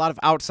also a lot of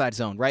outside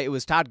zone, right? It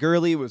was Todd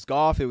Gurley, it was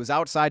Goff, it was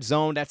outside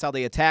zone. That's how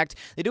they attacked.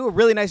 They do a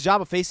really nice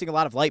job of facing a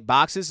lot of light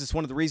boxes. It's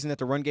one of the reasons that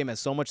the run game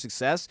has so much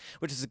success,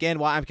 which is, again,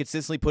 why I'm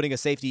consistently putting a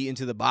safety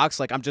into the box.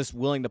 Like, I'm just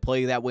willing to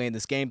play that way in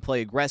this game,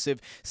 play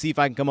aggressive, see if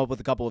I can come up with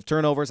a couple of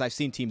turnovers. I've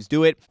seen teams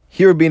do it.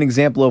 Here would be an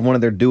example of one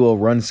of their duo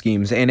run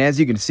schemes, and as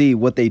you can see,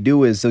 what they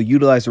do is they'll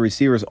utilize the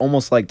receivers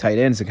almost like tight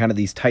ends and kind of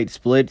these tight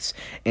splits,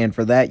 and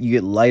for that, you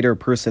get lighter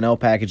personnel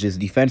packages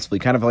defensively,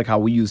 kind of like how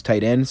we use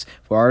tight ends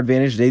for our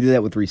advantage. They do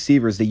that with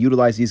receivers. They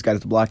utilize these guys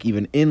to block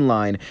even in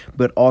line,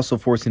 but also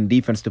forcing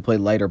defense to play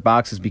lighter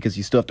boxes, because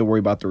you still have to worry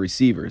about the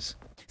receivers.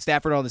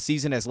 Stafford on the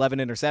season has 11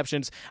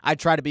 interceptions. I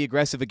try to be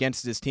aggressive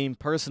against this team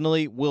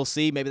personally. We'll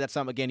see. Maybe that's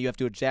something, again, you have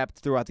to adapt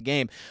throughout the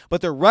game.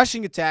 But their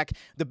rushing attack,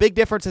 the big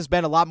difference has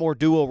been a lot more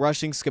dual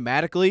rushing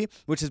schematically,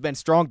 which has been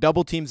strong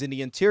double teams in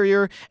the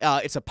interior.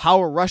 It's a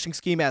power rushing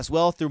scheme as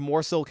well, through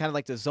more so kind of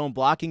like the zone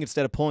blocking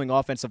instead of pulling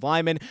offensive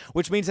linemen,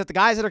 which means that the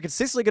guys that are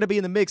consistently going to be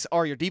in the mix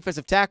are your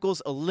defensive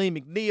tackles, Aleem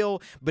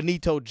McNeil,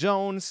 Benito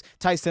Jones,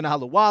 Tyson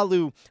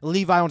Alualu,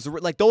 Levi Owens.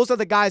 Like, those are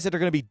the guys that are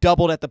going to be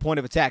doubled at the point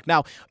of attack.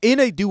 Now, in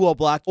a duo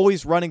block,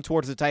 always running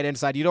towards the tight end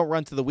side. You don't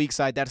run to the weak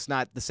side. That's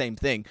not the same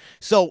thing.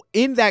 So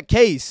in that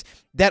case,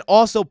 that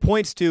also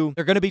points to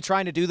they're going to be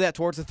trying to do that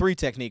towards the 3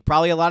 technique.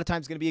 Probably a lot of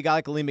times going to be a guy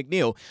like Lee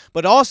McNeil,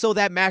 but also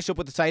that matchup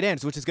with the tight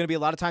ends, which is going to be a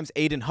lot of times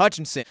Aiden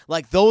Hutchinson.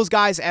 Like those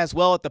guys as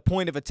well at the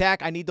point of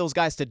attack. I need those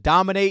guys to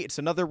dominate. It's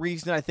another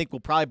reason I think we'll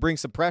probably bring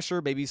some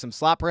pressure, maybe some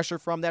slot pressure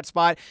from that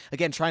spot.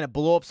 Again, trying to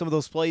blow up some of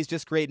those plays,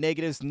 just create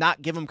negatives,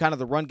 not give them kind of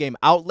the run game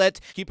outlet.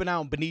 Keep an eye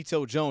on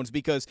Benito Jones,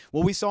 because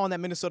what we saw in that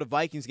Minnesota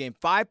Vikings game,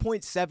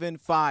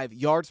 5.75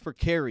 yards per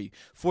carry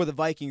for the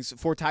Vikings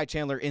for Ty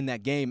Chandler in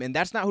that game. And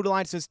that's not who the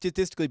Lions have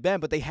statistically been,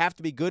 but they have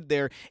to be good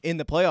there in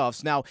the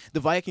playoffs. Now, the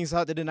Vikings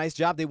thought they did a nice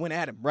job. They went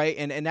at him, right?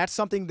 And that's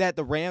something that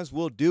the Rams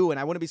will do. And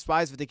I wouldn't be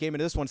surprised if they came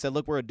into this one and said,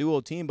 look, we're a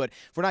duo team, but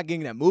if we're not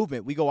getting that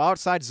movement, we go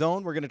outside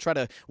zone. We're going to try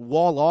to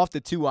wall off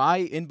the 2-eye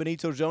in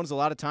Benito Jones. A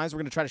lot of times we're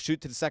going to try to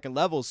shoot to the second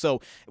level.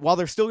 So while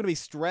there's still going to be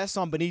stress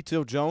on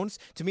Benito Jones,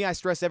 to me, I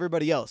stress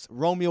everybody else.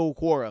 Romeo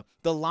Okwara,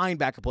 the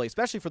linebacker play,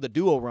 especially for the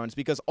duo runs,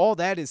 because all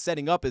that is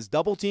setting up is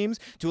double teams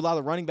to allow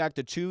the running back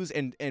to choose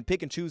and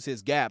pick and choose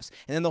his gaps.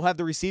 And then they'll have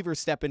the receivers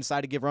step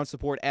inside to give run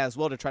support as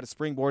well to try to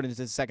springboard into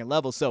the second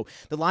level. So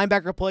the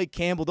linebacker play,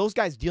 Campbell, those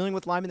guys dealing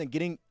with linemen and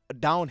getting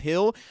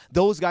downhill,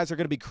 those guys are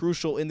going to be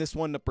crucial in this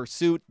one, the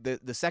pursuit,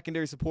 the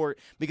secondary support,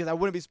 because I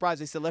wouldn't be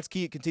surprised they said, let's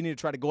continue to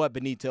try to go at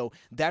Benito.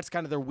 That's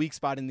kind of their weak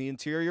spot in the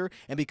interior,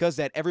 and because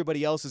that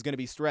everybody else is going to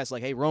be stressed,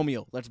 like, hey,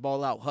 Romeo, let's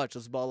ball out. Hutch,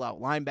 let's ball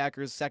out.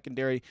 Linebackers,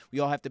 secondary, we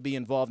all have to be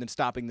involved in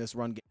stopping this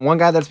run game. One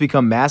guy that's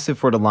become massive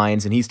for the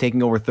Lions, and he's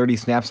taking over 30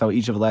 snaps now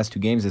each of the last 2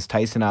 games, is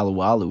Tyson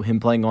Alualu, him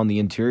playing on the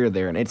interior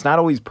there, and it's not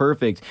always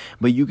perfect,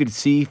 but you could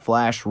see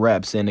flash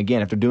reps, and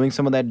again, if they're doing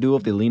some of that duo,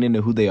 if they lean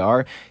into who they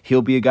are,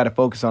 he'll be a guy to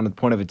focus on at the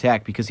point of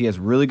attack, because he has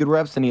really good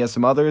reps and he has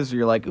some others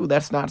you're like, ooh,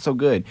 that's not so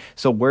good.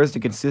 So where's the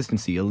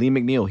consistency? Lee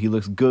McNeil, he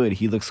looks good,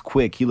 he looks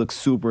quick, he looks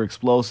super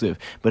explosive,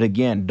 but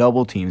again,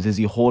 double teams, is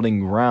he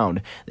holding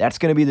ground? That's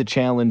going to be the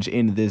challenge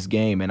in this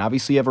game. And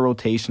obviously you have a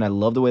rotation. I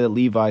love the way that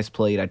Levi's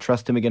played. I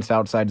trust him against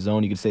outside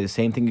zone. You could say the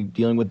same thing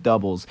dealing with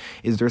doubles.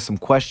 Is there some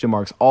question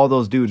marks? All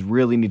those dudes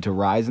really need to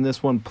rise in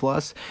this one.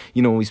 Plus,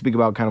 when we speak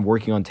about kind of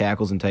working on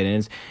tackles and tight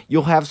ends,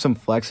 you'll have some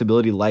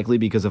flexibility likely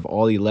because of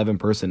all the 11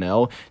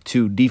 personnel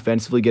to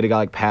defensively get a guy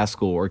like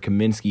Pascal or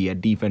Kaminsky at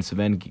defensive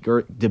end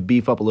to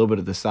beef up a little bit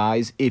of the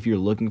size if you're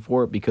looking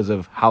for it because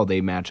of how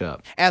they match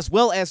up. As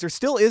well as there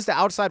still is the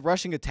outside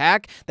rushing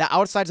attack, the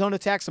outside zone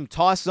attack, some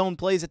toss zone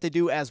plays that they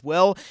do as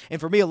well.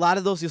 And for me, a lot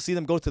of those, you'll see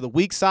them go to the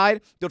weak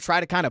side. They'll try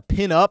to kind of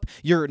pin up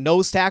your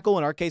nose tackle.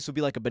 In our case, would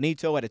be like a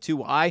Benito at a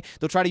 2-eye.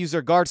 They'll try to use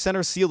their guard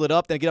center, seal it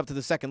up, then get up to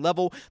the second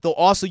level. They'll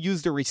also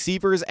use the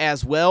receivers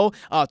as well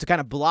to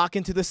kind of block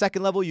into the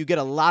second level. You get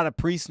a lot of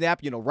pre-snap,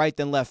 right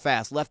then left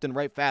fast, left and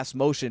right fast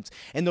motions.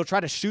 And they'll try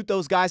to shoot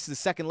those guys to the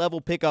second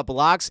level, pick up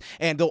blocks,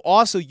 and they'll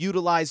also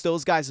utilize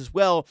those guys as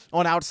well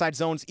on outside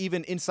zones,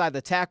 even inside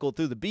the tackle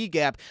through the B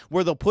gap,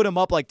 where they'll put them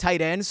up like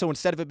tight ends. So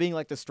instead of it being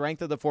like the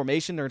strength of the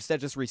formation, they're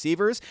instead just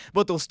receivers,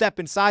 but they'll step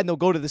inside and they'll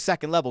go to the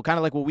second level, kind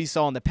of like what we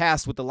saw in the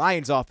past with the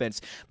Lions offense.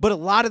 But a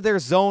lot of their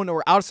zone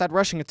or outside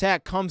rushing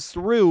attack comes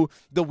through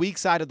the weak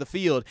side of the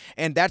field,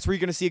 and that's where you're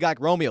going to see a guy like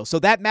Romeo. So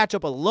that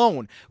matchup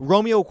alone,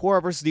 Romeo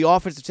Okwara versus the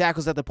offensive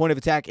tackles at the point of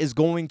attack, is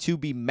going to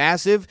be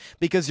massive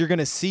because you're going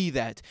to see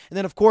that. And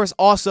then, of course,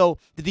 also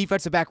the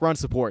defensive back run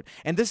support.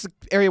 And this is an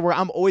area where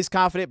I'm always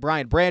confident.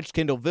 Brian Branch,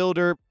 Kendall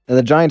Vilder. Now,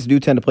 the Giants do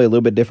tend to play a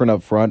little bit different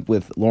up front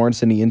with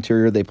Lawrence in the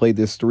interior. They play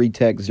this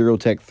 3-tech,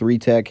 0-tech,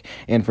 3-tech,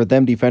 and for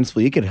them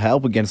defensively, it could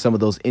help against some of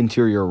those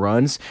interior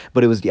runs,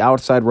 but it was the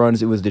outside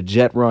runs, it was the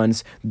jet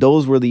runs.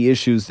 Those were the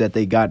issues that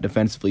they got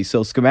defensively.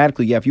 So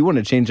schematically, yeah, if you want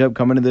to change up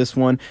coming to this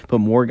one, put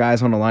more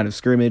guys on the line of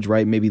scrimmage,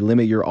 right? Maybe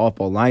limit your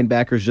off-ball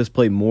linebackers, just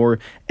play more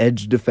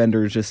edge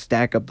defenders, just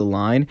stack up the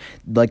line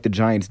like the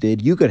Giants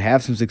did. You could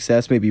have some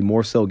success, maybe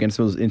more so against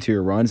those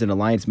interior runs, and the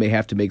Lions may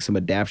have to make some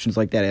adaptations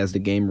like that as the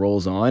game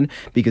rolls on,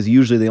 because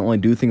usually they only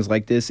do things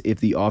like this if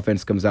the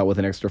offense comes out with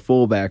an extra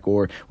fullback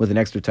or with an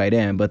extra tight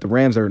end, but the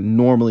Rams are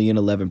normally in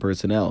 11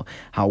 personnel.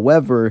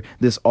 However,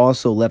 this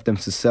also left them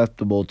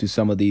susceptible to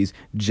some of these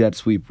jet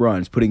sweep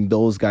runs, putting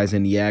those guys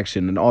in the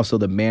action, and also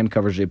the man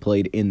coverage they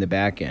played in the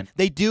back end.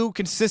 They do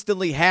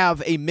consistently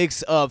have a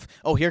mix of,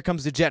 oh, here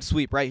comes the jet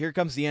sweep, right? Here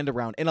comes the end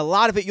around. And a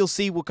lot of it you'll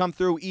see will come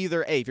through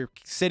either, if you're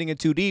sitting in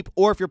too deep,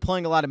 or if you're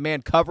playing a lot of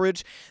man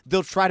coverage,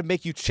 they'll try to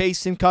make you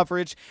chase in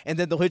coverage, and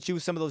then they'll hit you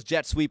with some of those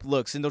jet sweep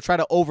looks, and they'll try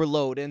to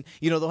overload, and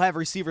they'll have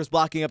receivers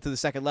blocking up to the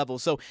second level.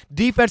 So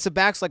defensive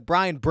backs like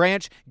Brian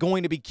Branch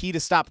going to be key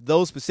to stop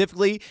those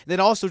specifically. Then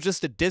also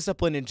just the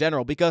discipline in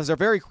general, because they're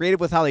very creative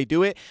with how they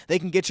do it. They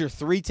can get your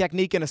 3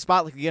 technique in a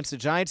spot like against the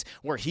Giants,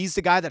 where he's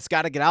the guy that's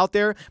got to get out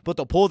there, but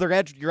they'll pull your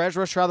edge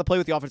rusher out of the play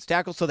with the offensive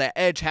tackle, so that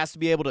edge has to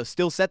be able to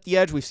still set the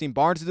edge. We've seen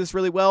Barnes do this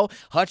really well.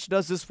 Hutch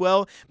does this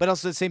well, but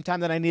also at the same time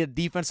that I need a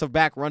defensive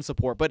back run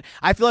support. But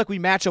I feel like we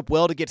match up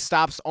well to get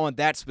stops on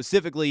that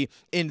specifically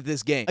in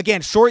this game. Again,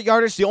 short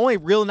yardage, the only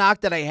real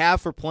knock that I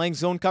have for playing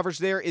zone coverage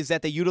there is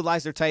that they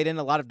utilize their tight end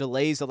a lot of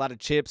delays, a lot of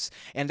chips,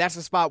 and that's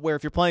a spot where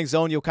if you're playing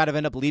zone, you'll kind of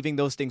end up leaving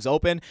those things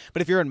open.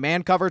 But if you're in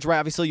man coverage, right,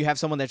 obviously you have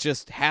someone that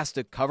just has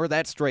to cover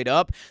that straight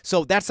up.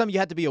 So that's something you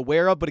have to be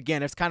aware of. But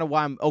again, it's kind of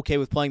why I'm okay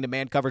with playing the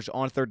man coverage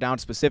on third down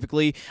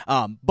specifically.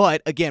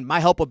 But again, my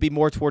help would be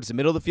more towards the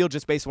middle of the field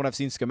just based on what I've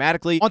seen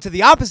schematically. Onto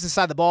the opposite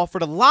side of the ball, for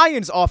the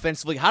Lions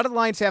offensively, how do the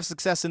Lions have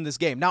success in this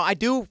game? Now, I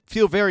do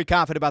feel very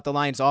confident about the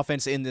Lions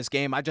offense in this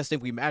game. I just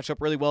think we match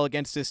up really well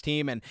against this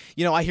team. And,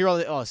 you know, I hear all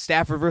the,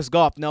 Stafford versus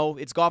Goff. No,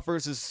 it's Goff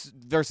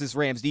versus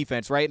Rams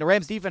defense, right? And the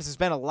Rams defense has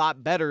been a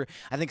lot better,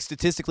 I think,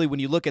 statistically when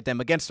you look at them.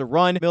 Against the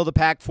run, middle of the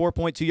pack,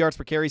 4.2 yards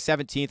per carry,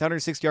 17th,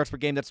 160 yards per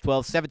game, that's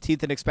 12th,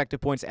 17th in expected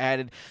points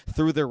added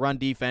through their run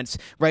defense,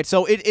 right?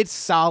 So it's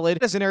solid.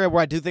 It's an area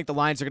where I do think the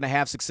Lions are going to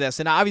have success,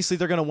 and obviously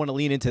they're going to want to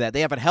lean into that.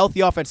 They have a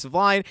healthy offensive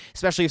line,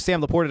 especially if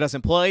Sam Laporta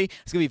doesn't play.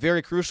 It's going to be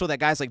very crucial that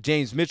guys like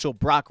James Mitchell,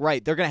 Brock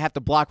Wright, they're going to have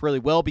to block really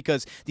well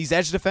because these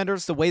edge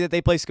defenders, the way that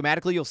they play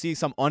schematically, you'll see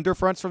some under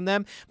fronts from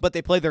them, but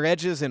they play their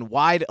edges in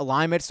wide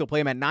alignments. They'll play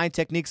them at 9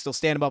 techniques. They'll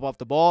stand them up off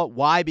the ball.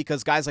 Why?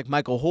 Because guys like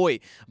Michael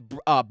Hoyt,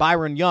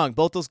 Byron Young,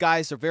 both those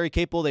guys are very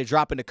capable. They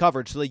drop into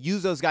coverage, so they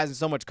use those guys in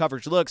so much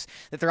coverage looks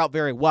that they're out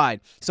very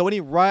wide. So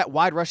any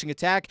wide rushing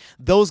attack,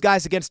 those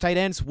guys against tight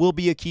ends will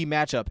be a key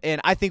matchup,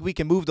 and I think we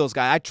can move those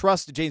guys. I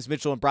trust James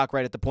Mitchell and Brock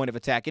Wright at the point of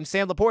attack, and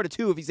Sam Laporta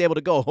too, if he's able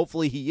to go.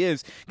 Hopefully he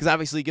is, because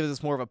obviously he gives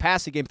us more of a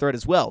passing game threat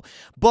as well.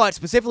 But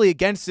specifically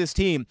against this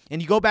team,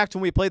 and you go back to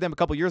when we played them a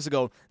couple years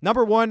ago,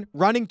 number one,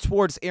 running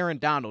towards Aaron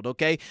Donald,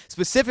 okay?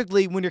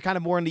 Specifically when you're kind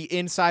of more in the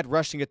inside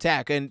rushing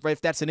attack, and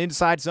if that's an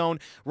inside zone,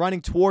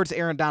 running towards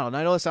Aaron Donald. And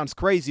I know that sounds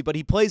crazy, but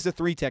he plays the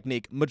 3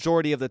 technique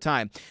majority of the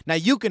time. Now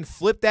you can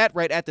flip that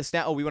right at the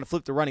snap. Oh, we want to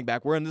flip the running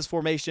back. We're in this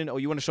formation. Oh,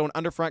 you want to show an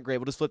under front? Great.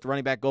 We'll just flip the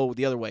running back, go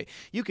the other way.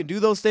 You can do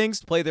those things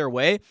to play their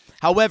way.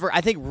 However,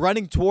 I think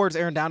running towards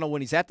Aaron Donald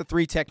when he's at the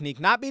 3 technique,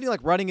 not meaning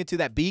like running into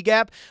that B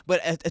gap,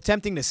 but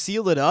attempting to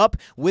seal it up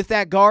with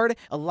that guard.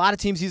 A lot of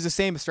teams use the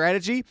same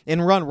strategy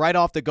and run right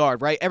off the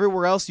guard, right?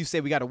 Everywhere else you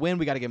say we got to win,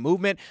 we got to get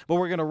movement, but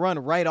we're going to run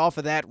right off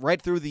of that,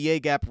 right through the A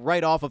gap,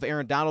 right off of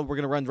Aaron Donald. We're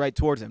going to run right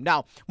towards him.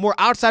 Now, more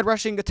outside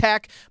rushing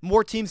attack,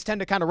 more teams tend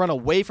to kind of run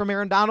away from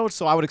Aaron Donald,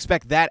 so I would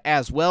expect that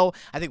as well.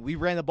 I think we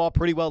ran the ball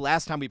pretty well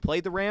last time we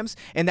played the Rams,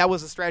 and that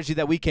was a strategy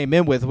that we came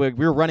in with. We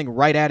were running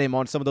right at him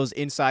on some of those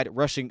inside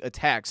rushing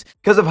attacks.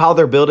 Because of how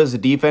they're built as a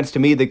defense, to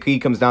me, the key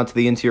comes down to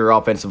the interior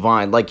offensive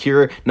line. Like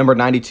here, number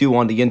 92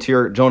 on the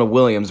interior, Jonah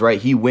Williams,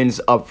 right? He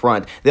wins up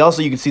front. They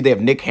also, you can see they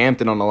have Nick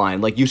Hampton on the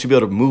line. Like, you should be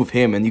able to move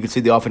him, and you can see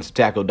the offensive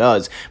tackle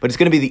does. But it's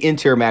going to be the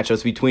interior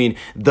matchups between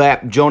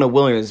that Jonah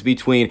Williams,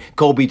 between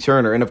Colby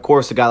Turner, and of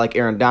course, a guy like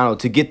Aaron Donald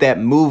to get that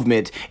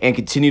movement and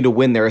continue to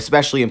win there,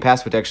 especially in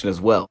pass protection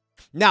as well.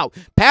 Now,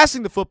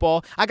 passing the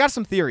football, I got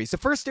some theories. The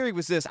first theory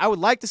was this. I would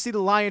like to see the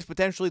Lions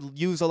potentially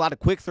use a lot of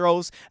quick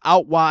throws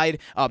out wide.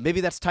 Maybe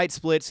that's tight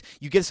splits.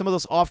 You get some of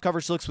those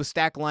off-coverage looks with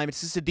stack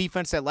alignments. This is a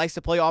defense that likes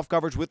to play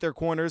off-coverage with their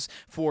corners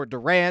for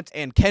Durant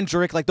and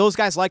Kendrick. Like, those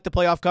guys like to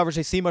play off-coverage.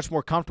 They seem much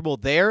more comfortable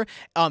there.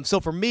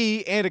 So for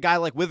me and a guy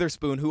like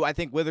Witherspoon, who I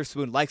think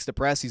Witherspoon likes to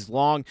press. He's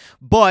long,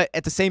 but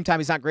at the same time,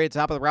 he's not great at the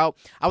top of the route.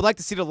 I would like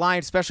to see the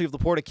Lions, especially if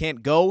Laporta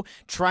can't go,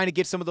 trying to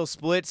get some of those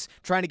splits,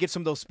 trying to get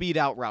some of those speed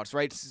out routes,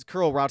 right?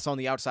 Curl routes on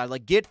the outside,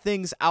 like get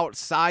things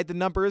outside the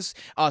numbers,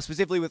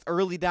 specifically with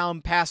early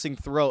down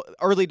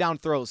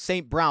throws.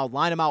 St. Brown,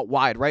 line him out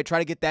wide, right? Try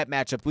to get that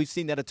matchup. We've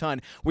seen that a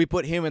ton. We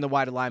put him in the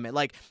wide alignment.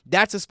 Like,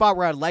 that's a spot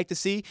where I'd like to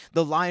see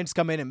the Lions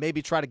come in and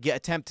maybe try to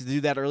attempt to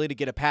do that early to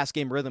get a pass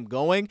game rhythm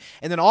going.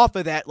 And then off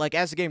of that, like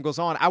as the game goes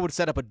on, I would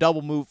set up a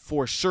double move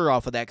for sure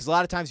off of that, because a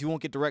lot of times you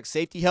won't get direct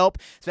safety help,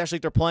 especially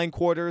if they're playing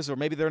quarters or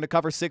maybe they're in a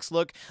cover 6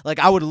 look. Like,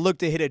 I would look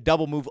to hit a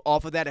double move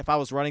off of that if I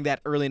was running that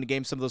early in the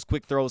game, some of those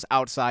quick throws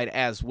outside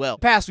as well.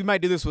 Pass, we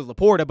might do this with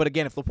Laporta, but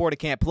again, if Laporta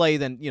can't play,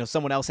 then, you know,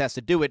 someone else has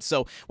to do it.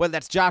 So whether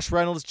that's Josh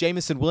Reynolds,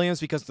 Jamison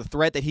Williams, because the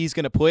threat that he's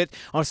going to put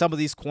on some of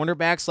these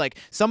cornerbacks, like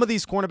some of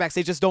these cornerbacks,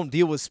 they just don't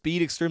deal with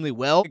speed extremely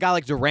well. A guy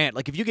like Durant,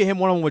 like if you get him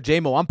one-on-one with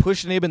J-Mo, I'm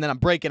pushing him and then I'm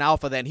breaking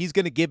alpha then. He's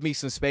going to give me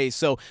some space.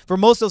 So for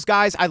most of those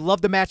guys, I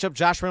love the matchup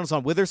Josh Reynolds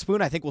on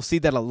Witherspoon. I think we'll see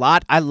that a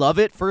lot. I love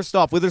it. First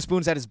off,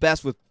 Witherspoon's at his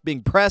best with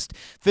being pressed,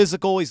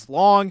 physical, he's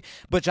long,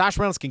 but Josh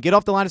Reynolds can get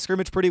off the line of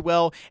scrimmage pretty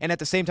well, and at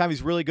the same time,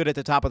 he's really good at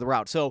the top of the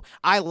route. So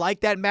I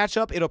like that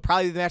matchup. It'll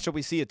probably be the matchup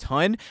we see a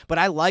ton, but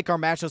I like our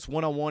matchups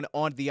one-on-one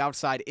on the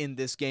outside in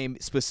this game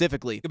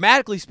specifically.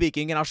 Thematically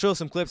speaking, and I'll show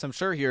some clips, I'm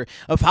sure, here,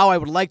 of how I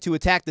would like to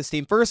attack this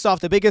team. First off,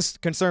 the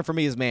biggest concern for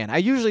me is man. I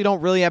usually don't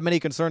really have many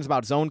concerns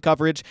about zone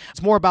coverage.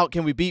 It's more about,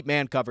 can we beat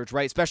man coverage,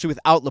 right? Especially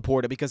without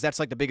Laporta, because that's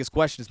like the biggest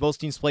question is most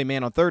teams play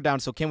man on third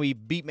down, so can we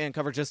beat man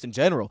coverage just in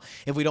general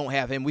if we don't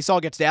have him? We saw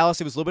against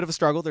Dallas, it was a little bit of a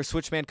struggle. Their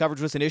switch man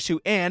coverage was an issue,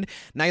 and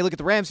now you look at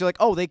the Rams, you're like,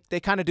 oh, they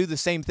kind of do the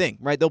same thing,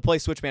 right? They'll play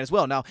switch man as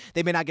well. Now, Now,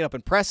 they may not get up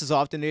and press as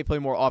often. They may play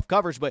more off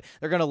coverage, but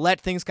they're going to let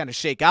things kind of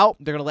shake out.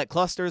 They're going to let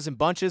clusters and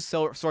bunches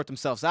sort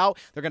themselves out.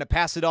 They're going to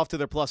pass it off to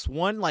their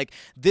 +1. Like,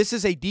 this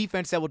is a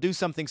defense that will do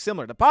something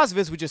similar. The positive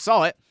is we just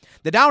saw it.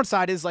 The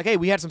downside is, like, hey,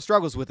 we had some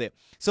struggles with it.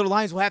 So the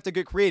Lions will have to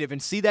get creative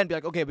and see that and be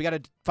like, okay, we got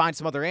to find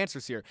some other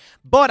answers here.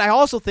 But I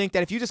also think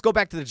that if you just go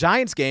back to the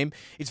Giants game,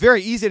 it's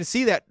very easy to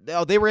see that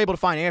they were able to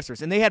find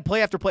answers. And they had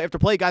play after play after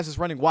play, guys just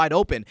running wide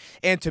open.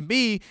 And to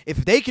me,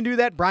 if they can do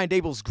that, Brian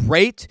Daboll's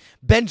great.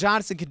 Ben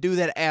Johnson can do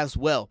that as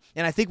well.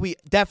 And I think we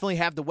definitely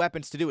have the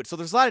weapons to do it. So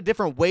there's a lot of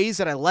different ways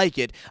that I like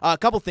it. A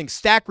couple things.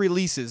 Stack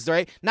releases,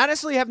 right? Not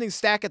necessarily having to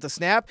stack at the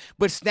snap,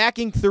 but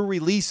stacking through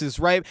releases,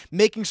 right?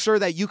 Making sure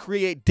that you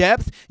create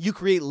depth, you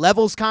create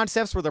levels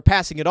concepts where they're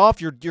passing it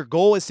off. Your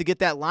goal is to get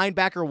that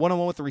linebacker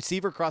one-on-one with the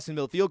receiver crossing the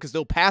middle of the field because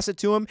they'll pass it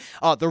to him.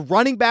 The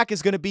running back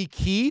is going to be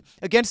key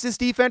against this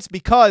defense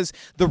because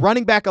the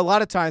running back a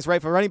lot of times, right,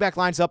 if a running back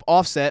lines up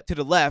offset to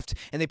the left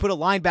and they put a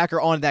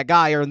linebacker on that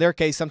guy, or in their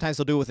case, sometimes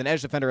they'll do it with an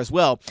edge defender as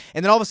well,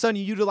 and then all of a sudden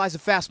you utilize a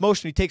fast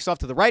motion, he takes off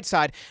to the right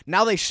side,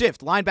 now they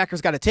shift.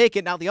 Linebacker's got to take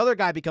it, now the other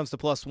guy becomes the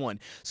 +1.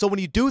 So when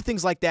you do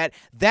things like that,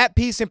 that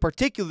piece in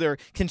particular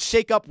can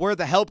shake up where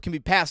the help can be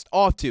passed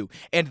off to.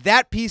 And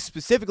that piece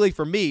specifically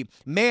for me,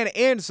 man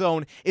and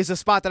zone, is a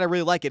spot that I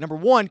really like it. Number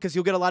one, because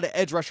you'll get a lot of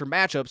edge rusher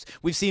matchups.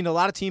 We've seen a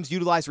lot of teams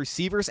utilize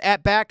receivers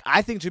at back.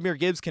 I think Jahmyr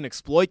Gibbs can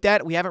exploit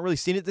that. We haven't really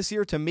seen it this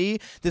year. To me,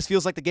 this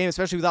feels like the game,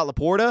 especially without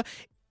Laporta.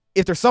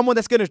 If there's someone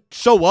that's going to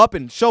show up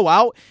and show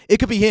out, it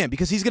could be him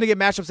because he's going to get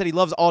matchups that he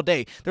loves all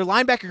day. Their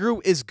linebacker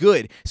group is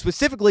good.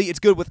 Specifically, it's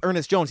good with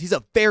Ernest Jones. He's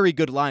a very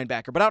good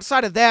linebacker. But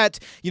outside of that,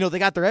 you know, they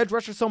got their edge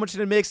rusher so much in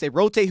the mix. They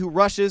rotate who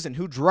rushes and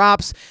who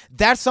drops.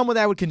 That's someone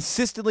that I would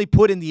consistently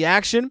put in the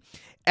action,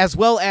 as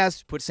well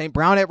as put St.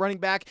 Brown at running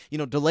back, you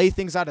know, delay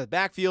things out of the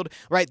backfield,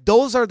 right?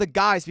 Those are the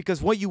guys,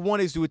 because what you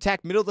want is to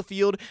attack middle of the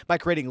field by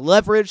creating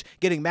leverage,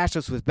 getting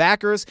matchups with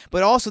backers,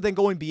 but also then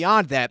going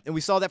beyond that, and we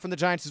saw that from the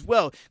Giants as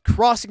well,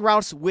 crossing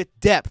routes with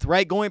depth,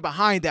 right? Going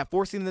behind that,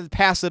 forcing them to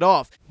pass it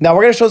off. Now,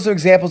 we're going to show some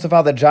examples of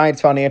how the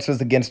Giants found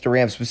answers against the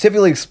Rams,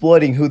 specifically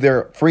exploiting who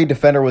their free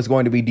defender was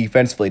going to be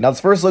defensively. Now,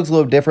 this first looks a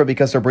little different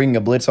because they're bringing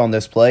a blitz on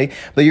this play,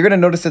 but you're going to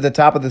notice at the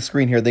top of the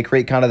screen here, they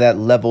create kind of that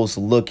levels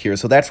look here.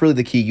 So that's really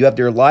the key. You have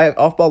their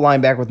off-ball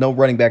linebacker with no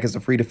running back as a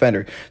free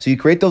defender. So you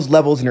create those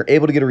levels and you're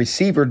able to get a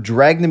receiver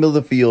dragged in the middle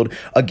of the field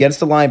against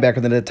the linebacker.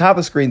 Then at the top of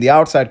the screen, the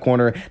outside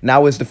corner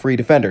now is the free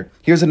defender.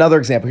 Here's another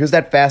example. Here's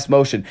that fast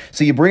motion.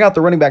 So you bring out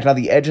the running back. Now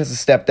the edge has to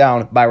step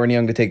down, Byron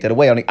Young to take that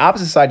away. On the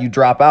opposite side, you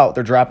drop out.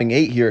 They're dropping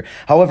 8 here.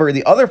 However,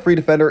 the other free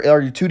defender are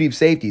your 2 deep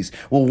safeties.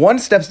 Well, one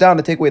steps down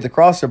to take away the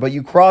crosser, but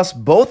you cross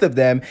both of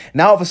them.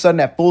 Now all of a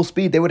sudden at full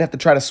speed, they would have to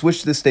try to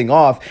switch this thing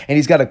off, and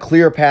he's got a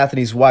clear path and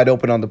he's wide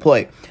open on the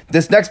play.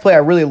 This next play, I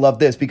really love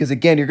this because,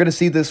 again, you're going to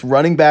see this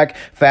running back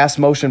fast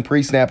motion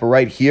pre-snapper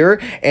right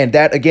here, and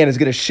that, again, is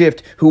going to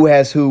shift who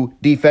has who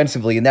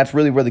defensively, and that's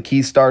really where the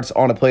key starts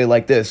on a play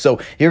like this.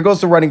 So here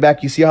goes the running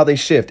back. You see how they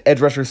shift.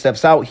 Edge rusher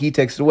steps out. He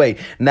takes it away.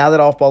 Now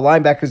that off-ball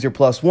linebacker is your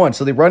 +1.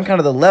 So they run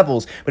kind of the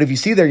levels, but if you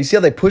see there, you see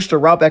how they push the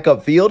route back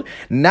upfield.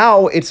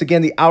 Now it's,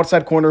 again, the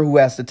outside corner who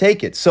has to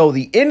take it. So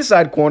the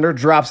inside corner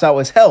drops out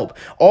as help.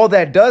 All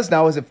that does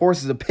now is it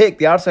forces a pick.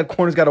 The outside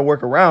corner's got to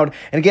work around,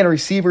 and again, a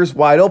receiver's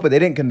wide open. They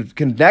didn't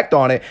connect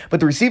on it, but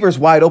the receiver's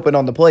wide open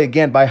on the play,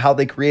 again, by how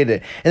they created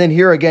it. And then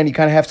here, again, you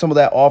kind of have some of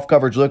that off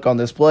coverage look on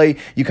this play.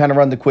 You kind of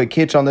run the quick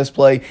hitch on this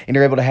play, and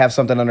you're able to have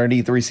something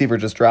underneath. The receiver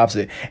just drops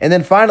it. And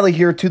then finally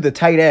here to the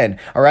tight end.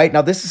 All right,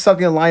 now this is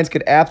something the Lions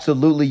could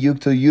absolutely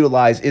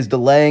utilize, is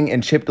delaying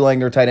and chip delaying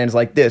their tight ends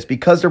like this,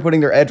 because they're putting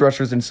their edge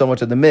rushers in so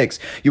much of the mix.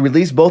 You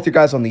release both your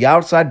guys on the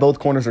outside, both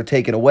corners are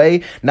taken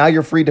away. Now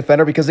you're free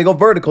defender because they go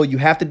vertical. You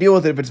have to deal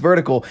with it if it's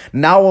vertical.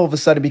 Now all of a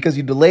sudden, because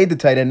you delayed the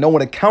tight end, no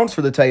one accounts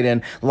for the tight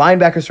end.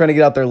 Linebackers trying to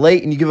get out there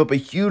late, and you give up a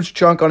huge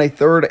chunk on a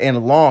 3rd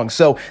and long.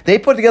 So they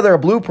put together a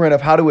blueprint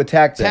of how to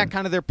attack them.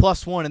 Kind of their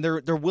 +1 and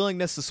their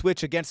willingness to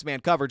switch against man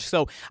coverage.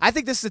 So I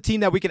think this is a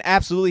team that we can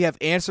absolutely have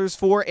answers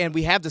for, and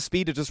we have the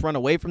speed to just run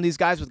away from these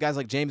guys with guys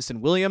like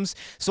Jameson Williams.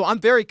 So I'm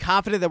very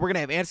confident that we're going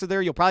to have answer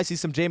there. You'll probably see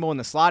some JMO in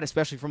the slot,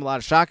 especially from a lot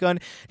of shotgun,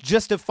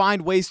 just to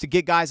find ways to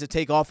get guys to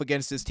take off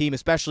against this team,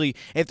 especially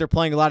if they're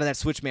playing a lot of that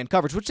switch man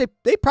coverage, which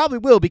they probably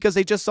will because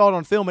they just saw it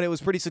on film and it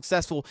was pretty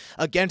successful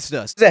against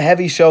us. It's a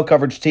heavy shell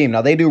coverage team.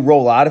 Now, they do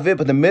roll out of it,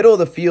 but the middle of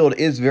the field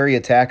is very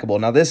attackable.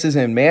 Now, this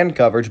isn't man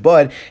coverage,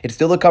 but it's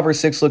still a cover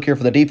 6 look here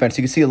for the defense.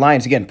 You can see the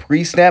Lions, again,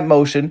 pre-snap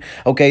motion,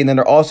 okay, and then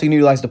they're also going to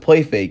utilize the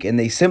play fake, and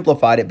they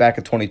simplified it back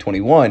in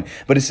 2021,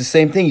 but it's the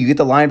same thing. You get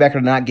the linebacker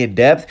to not get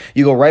depth.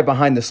 You go right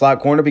behind the slot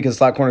corner because the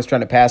slot corner is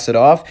trying to pass it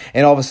off,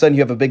 and all of a sudden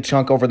you have a big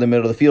chunk over the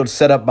middle of the field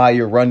set up by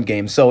your run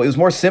game. So it was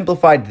more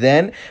simplified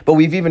then, but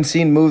we've even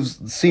seen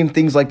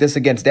things like this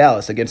against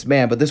Dallas, against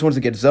man, but this one's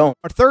against zone.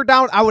 Our 3rd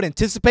down, I would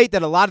anticipate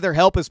that a lot of their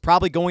help is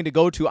probably going to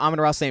go to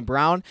Amon-Ra Amon-Ra St.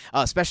 Brown,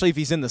 especially if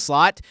he's in the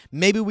slot.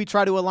 Maybe we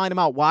try to align him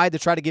out wide to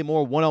try to get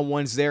more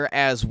one-on-ones there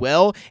as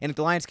well. And if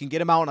the Lions can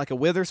get him out in like a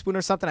Witherspoon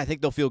or something, I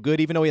think they'll feel good,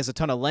 even though he has a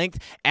ton of length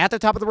at the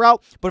top of the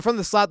route. But from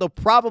the slot, they'll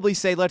probably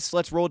say,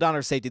 let's roll down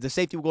our safety. The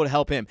safety will go to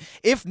help him.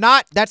 If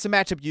not, that's the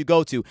matchup you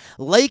go to.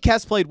 Lake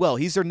has played well.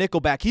 He's their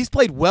nickelback. He's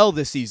played well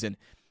this season.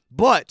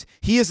 But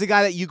he is the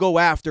guy that you go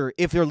after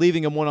if they're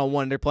leaving him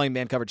one-on-one and they're playing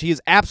man coverage. He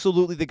is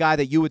absolutely the guy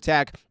that you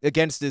attack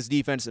against this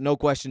defense, no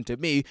question to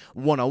me,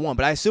 one-on-one.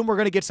 But I assume we're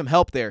going to get some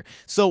help there.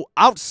 So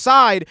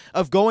outside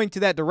of going to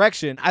that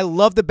direction, I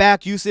love the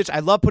back usage. I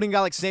love putting a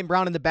guy like St.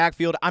 Brown in the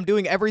backfield. I'm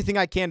doing everything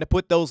I can to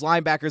put those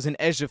linebackers and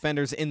edge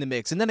defenders in the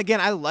mix. And then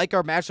again, I like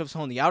our matchups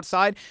on the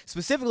outside,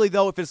 specifically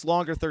though if it's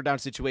longer third down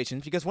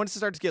situations, because once it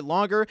starts to get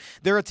longer,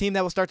 they're a team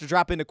that will start to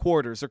drop into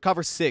quarters or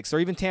cover 6 or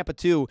even Tampa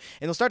 2,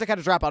 and they'll start to kind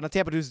of drop out. Now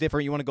Tampa 2 is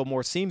different. You want to go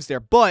more seams there.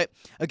 But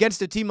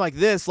against a team like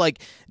this,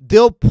 like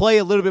they'll play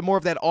a little bit more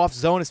of that off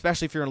zone,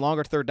 especially if you're in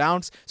longer third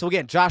downs. So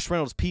again, Josh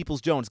Reynolds,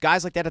 Peoples-Jones,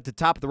 guys like that at the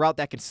top of the route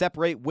that can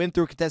separate, win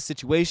through contested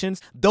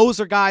situations. Those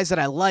are guys that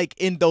I like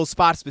in those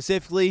spots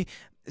specifically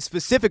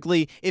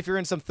if you're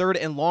in some third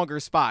and longer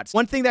spots.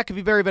 One thing that could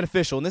be very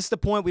beneficial, and this is the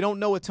point, we don't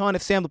know a ton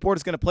if Sam Laporta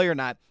is going to play or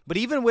not, but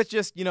even with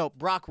just,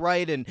 Brock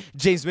Wright and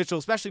James Mitchell,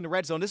 especially in the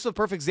red zone, this is a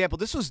perfect example.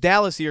 This was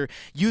Dallas here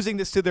using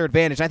this to their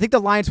advantage. I think the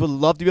Lions would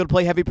love to be able to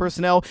play heavy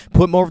personnel,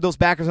 put more of those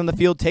backers on the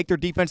field, take their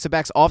defensive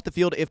backs off the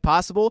field if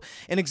possible.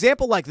 An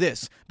example like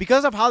this,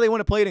 because of how they want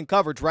to play it in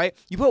coverage, right?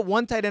 You put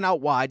one tight end out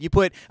wide, you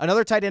put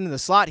another tight end in the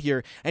slot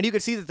here, and you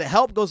can see that the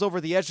help goes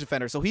over the edge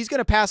defender, so he's going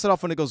to pass it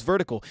off when it goes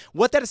vertical.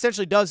 What that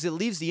essentially does is it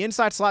leaves the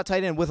inside slot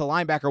tight end with a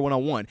linebacker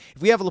one-on-one.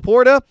 If we have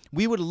Laporta,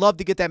 we would love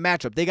to get that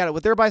matchup. They got it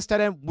with their best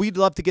tight end. We'd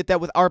love to get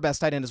that with our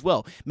best tight end as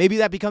well. Maybe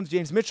that becomes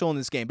James Mitchell in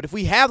this game. But if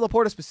we have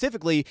Laporta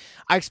specifically,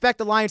 I expect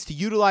the Lions to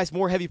utilize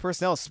more heavy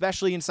personnel,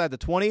 especially inside the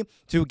 20,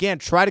 to, again,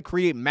 try to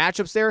create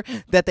matchups there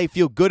that they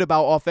feel good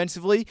about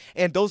offensively.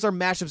 And those are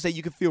matchups that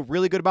you can feel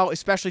really good about,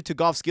 especially to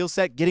Goff's skill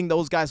set, getting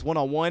those guys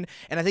one-on-one.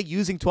 And I think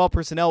using 12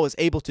 personnel is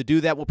able to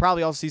do that. We'll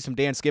probably also see some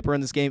Dan Skipper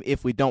in this game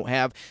if we don't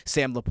have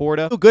Sam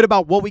Laporta. Feel good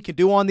about what we can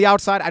do on the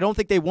outside. I don't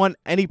think they want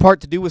any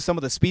part to do with some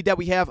of the speed that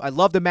we have. I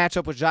love the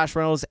matchup with Josh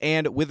Reynolds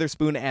and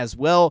Witherspoon as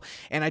well.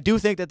 And I do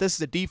think that this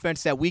is a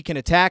defense that we can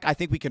attack. I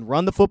think we can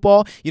run the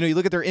football. You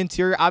look at their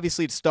interior,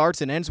 obviously it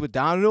starts and ends with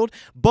Donald,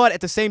 but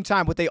at the same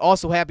time, what they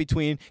also have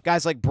between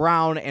guys like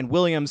Brown and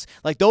Williams,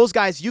 like those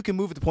guys, you can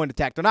move at the point of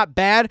attack. They're not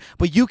bad,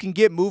 but you can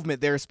get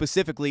movement there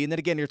specifically. And then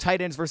again, your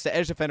tight ends versus the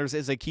edge defenders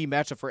is a key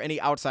matchup for any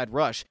outside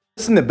rush.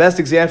 This isn't the best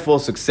example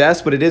of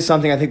success, but it is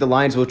something I think the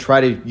Lions will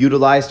try to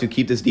utilize to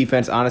keep this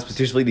defense honest,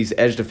 particularly these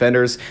edge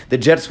defenders. The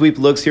jet sweep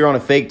looks here on a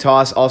fake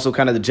toss, also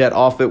kind of the jet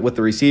off it with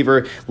the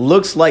receiver.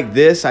 Looks like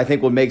this, I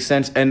think, would make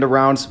sense end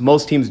arounds.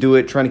 Most teams do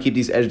it, trying to keep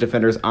these edge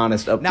defenders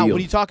honest upfield. Now,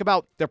 when you talk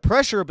about their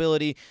pressure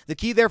ability, the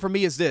key there for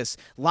me is this.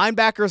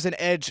 Linebackers and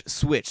edge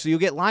switch. So you'll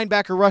get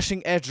linebacker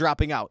rushing, edge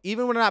dropping out.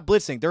 Even when they're not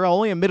blitzing, they're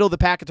only in the middle of the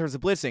pack in terms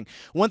of blitzing.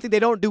 One thing they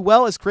don't do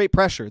well is create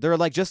pressure. They're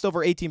like just over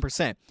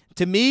 18%.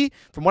 To me,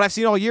 from what I've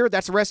seen all year,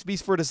 that's a recipe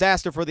for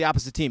disaster for the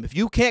opposite team. If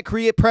you can't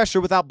create pressure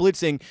without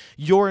blitzing,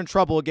 you're in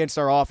trouble against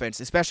our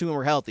offense, especially when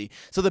we're healthy.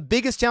 So the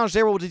biggest challenge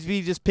there will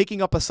be just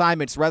picking up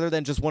assignments rather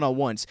than just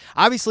one-on-ones.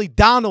 Obviously,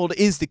 Donald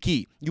is the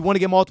key. You want to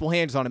get multiple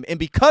hands on him. And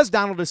because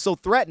Donald is so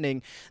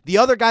threatening, the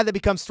other guy that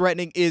becomes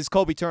threatening is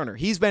Kobe Turner.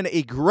 He's been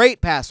a great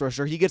pass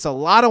rusher. He gets a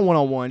lot of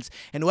one-on-ones,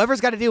 and whoever's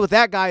got to deal with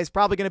that guy is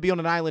probably going to be on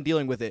an island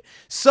dealing with it.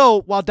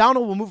 So while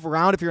Donald will move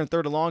around, if you're in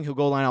third and long, he'll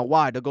go line out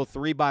wide. They'll go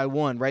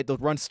 3-by-1, right? They'll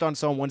run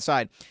stunts on one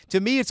side. To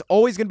me, it's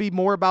always going to be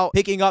more about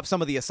picking up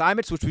some of the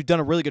assignments, which we've done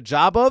a really good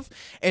job of.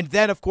 And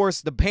then, of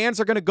course, the hands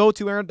are going to go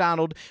to Aaron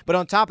Donald. But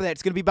on top of that,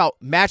 it's going to be about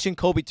matching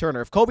Kobe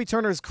Turner. If Kobe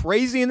Turner is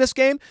crazy in this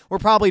game, we're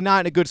probably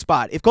not in a good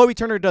spot. If Kobe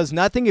Turner does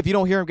nothing, if you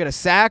don't hear him get a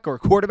sack or a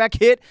quarterback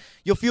hit,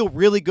 you'll feel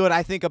really good,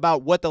 I think,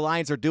 about what the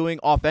Lions are doing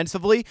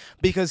offensively,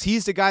 because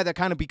he's the guy that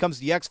kind of becomes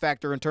the X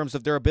factor in terms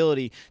of their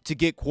ability to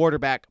get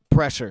quarterback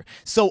pressure.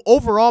 So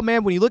overall,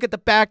 man, when you look at the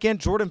back end,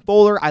 Jordan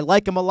Fuller, I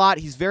like him a lot.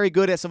 He's very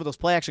good at some of those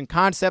play action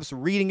concepts,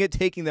 reading it,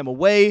 taking them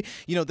away.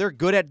 They're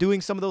good at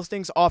doing some of those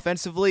things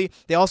offensively.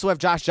 They also have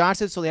Josh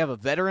Johnson, so they have a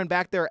veteran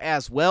back there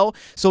as well.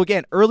 So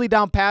again, early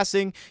down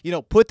passing,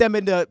 put them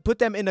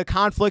into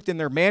conflict in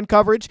their man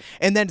coverage,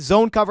 and then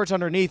zone coverage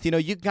underneath. You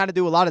can kind of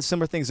do a lot of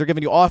similar things. They're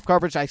giving you off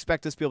coverage. I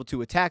expect us to be able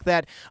to attack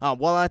that,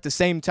 while at the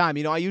same time,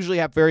 I usually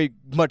have very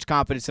much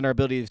confidence in our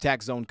ability to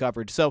attack zone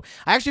coverage. So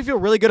I actually feel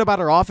really good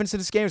about our offense in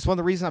this game. It's one of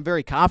the reasons I'm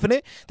very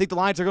confident. I think the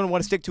Lions are going to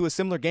want to stick to a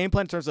similar game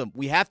plan in terms of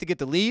we have to get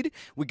the lead.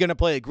 We're going to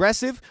play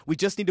aggressive. We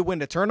just need to win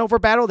the turnover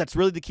battle. That's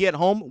really the key at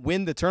home.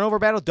 Win the turnover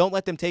battle. Don't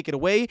let them take it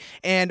away.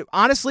 And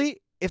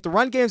honestly, if the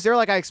run game's there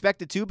like I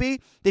expect it to be,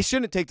 they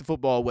shouldn't take the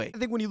football away. I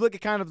think when you look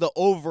at kind of the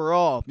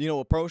overall,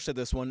 approach to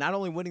this one, not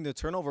only winning the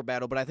turnover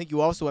battle, but I think you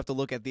also have to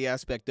look at the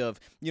aspect of,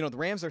 the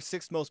Rams are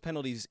 6th most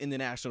penalties in the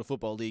National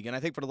Football League. And I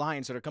think for the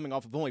Lions that are coming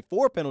off of only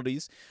 4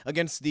 penalties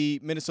against the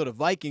Minnesota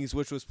Vikings,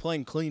 which was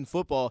playing clean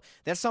football,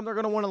 that's something they're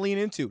going to want to lean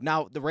into.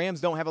 Now, the Rams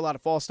don't have a lot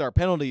of false start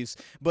penalties,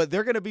 but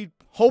they're going to be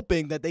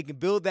hoping that they can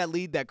build that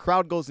lead, that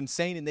crowd goes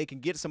insane, and they can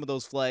get some of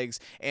those flags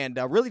and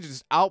really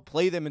just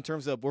outplay them in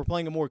terms of we're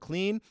playing a more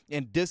clean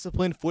and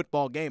disciplined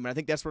football game. And I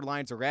think that's where the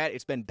Lions are at.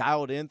 It's been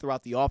dialed in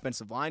throughout the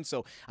offensive line,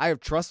 so I have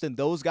trust in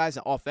those guys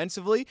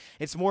offensively.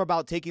 It's more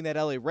about taking that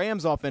LA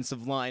Rams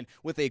offensive line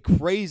with a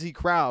crazy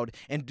crowd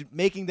and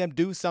making them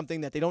do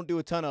something that they don't do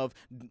a ton of,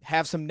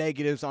 have some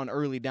negatives on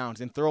early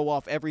downs and throw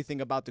off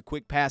everything about the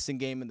quick passing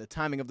game and the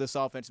timing of this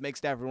offense, make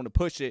Stafford want to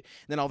push it,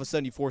 and then all of a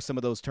sudden you force some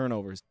of those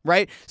turnovers,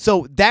 right?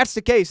 So that's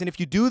the case, and if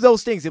you do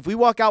those things, if we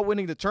walk out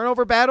winning the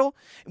turnover battle,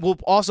 we'll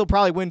also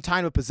probably win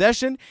time of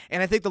possession,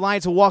 and I think the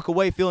Lions will walk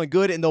away feeling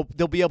good, and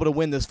they'll be able to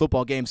win this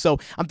football game. So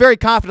I'm very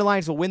confident the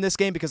Lions will win this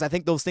game because I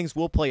think those things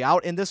will play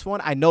out in this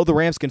one. I know the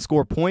Rams can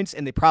score points,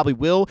 and they probably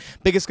will.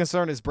 Biggest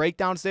concern is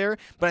breakdowns there,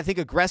 but I think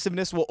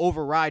aggressiveness will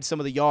override some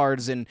of the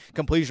yards and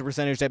completion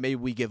percentage that maybe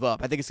we give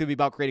up. I think it's going to be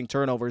about creating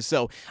turnovers.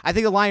 So I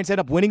think the Lions end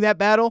up winning that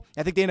battle.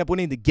 I think they end up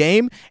winning the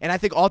game, and I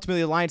think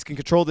ultimately the Lions can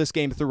control this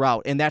game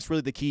throughout, and that's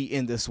really the key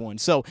in this one.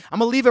 So I'm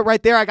going to leave it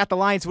right there. I got the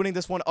Lions winning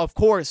this one, of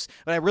course,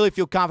 but I really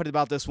feel confident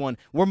about this one.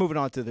 We're moving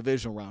on to the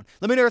divisional round.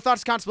 Let me know your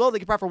thoughts, comments below.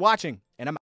 Thank you for watching, and I'm out.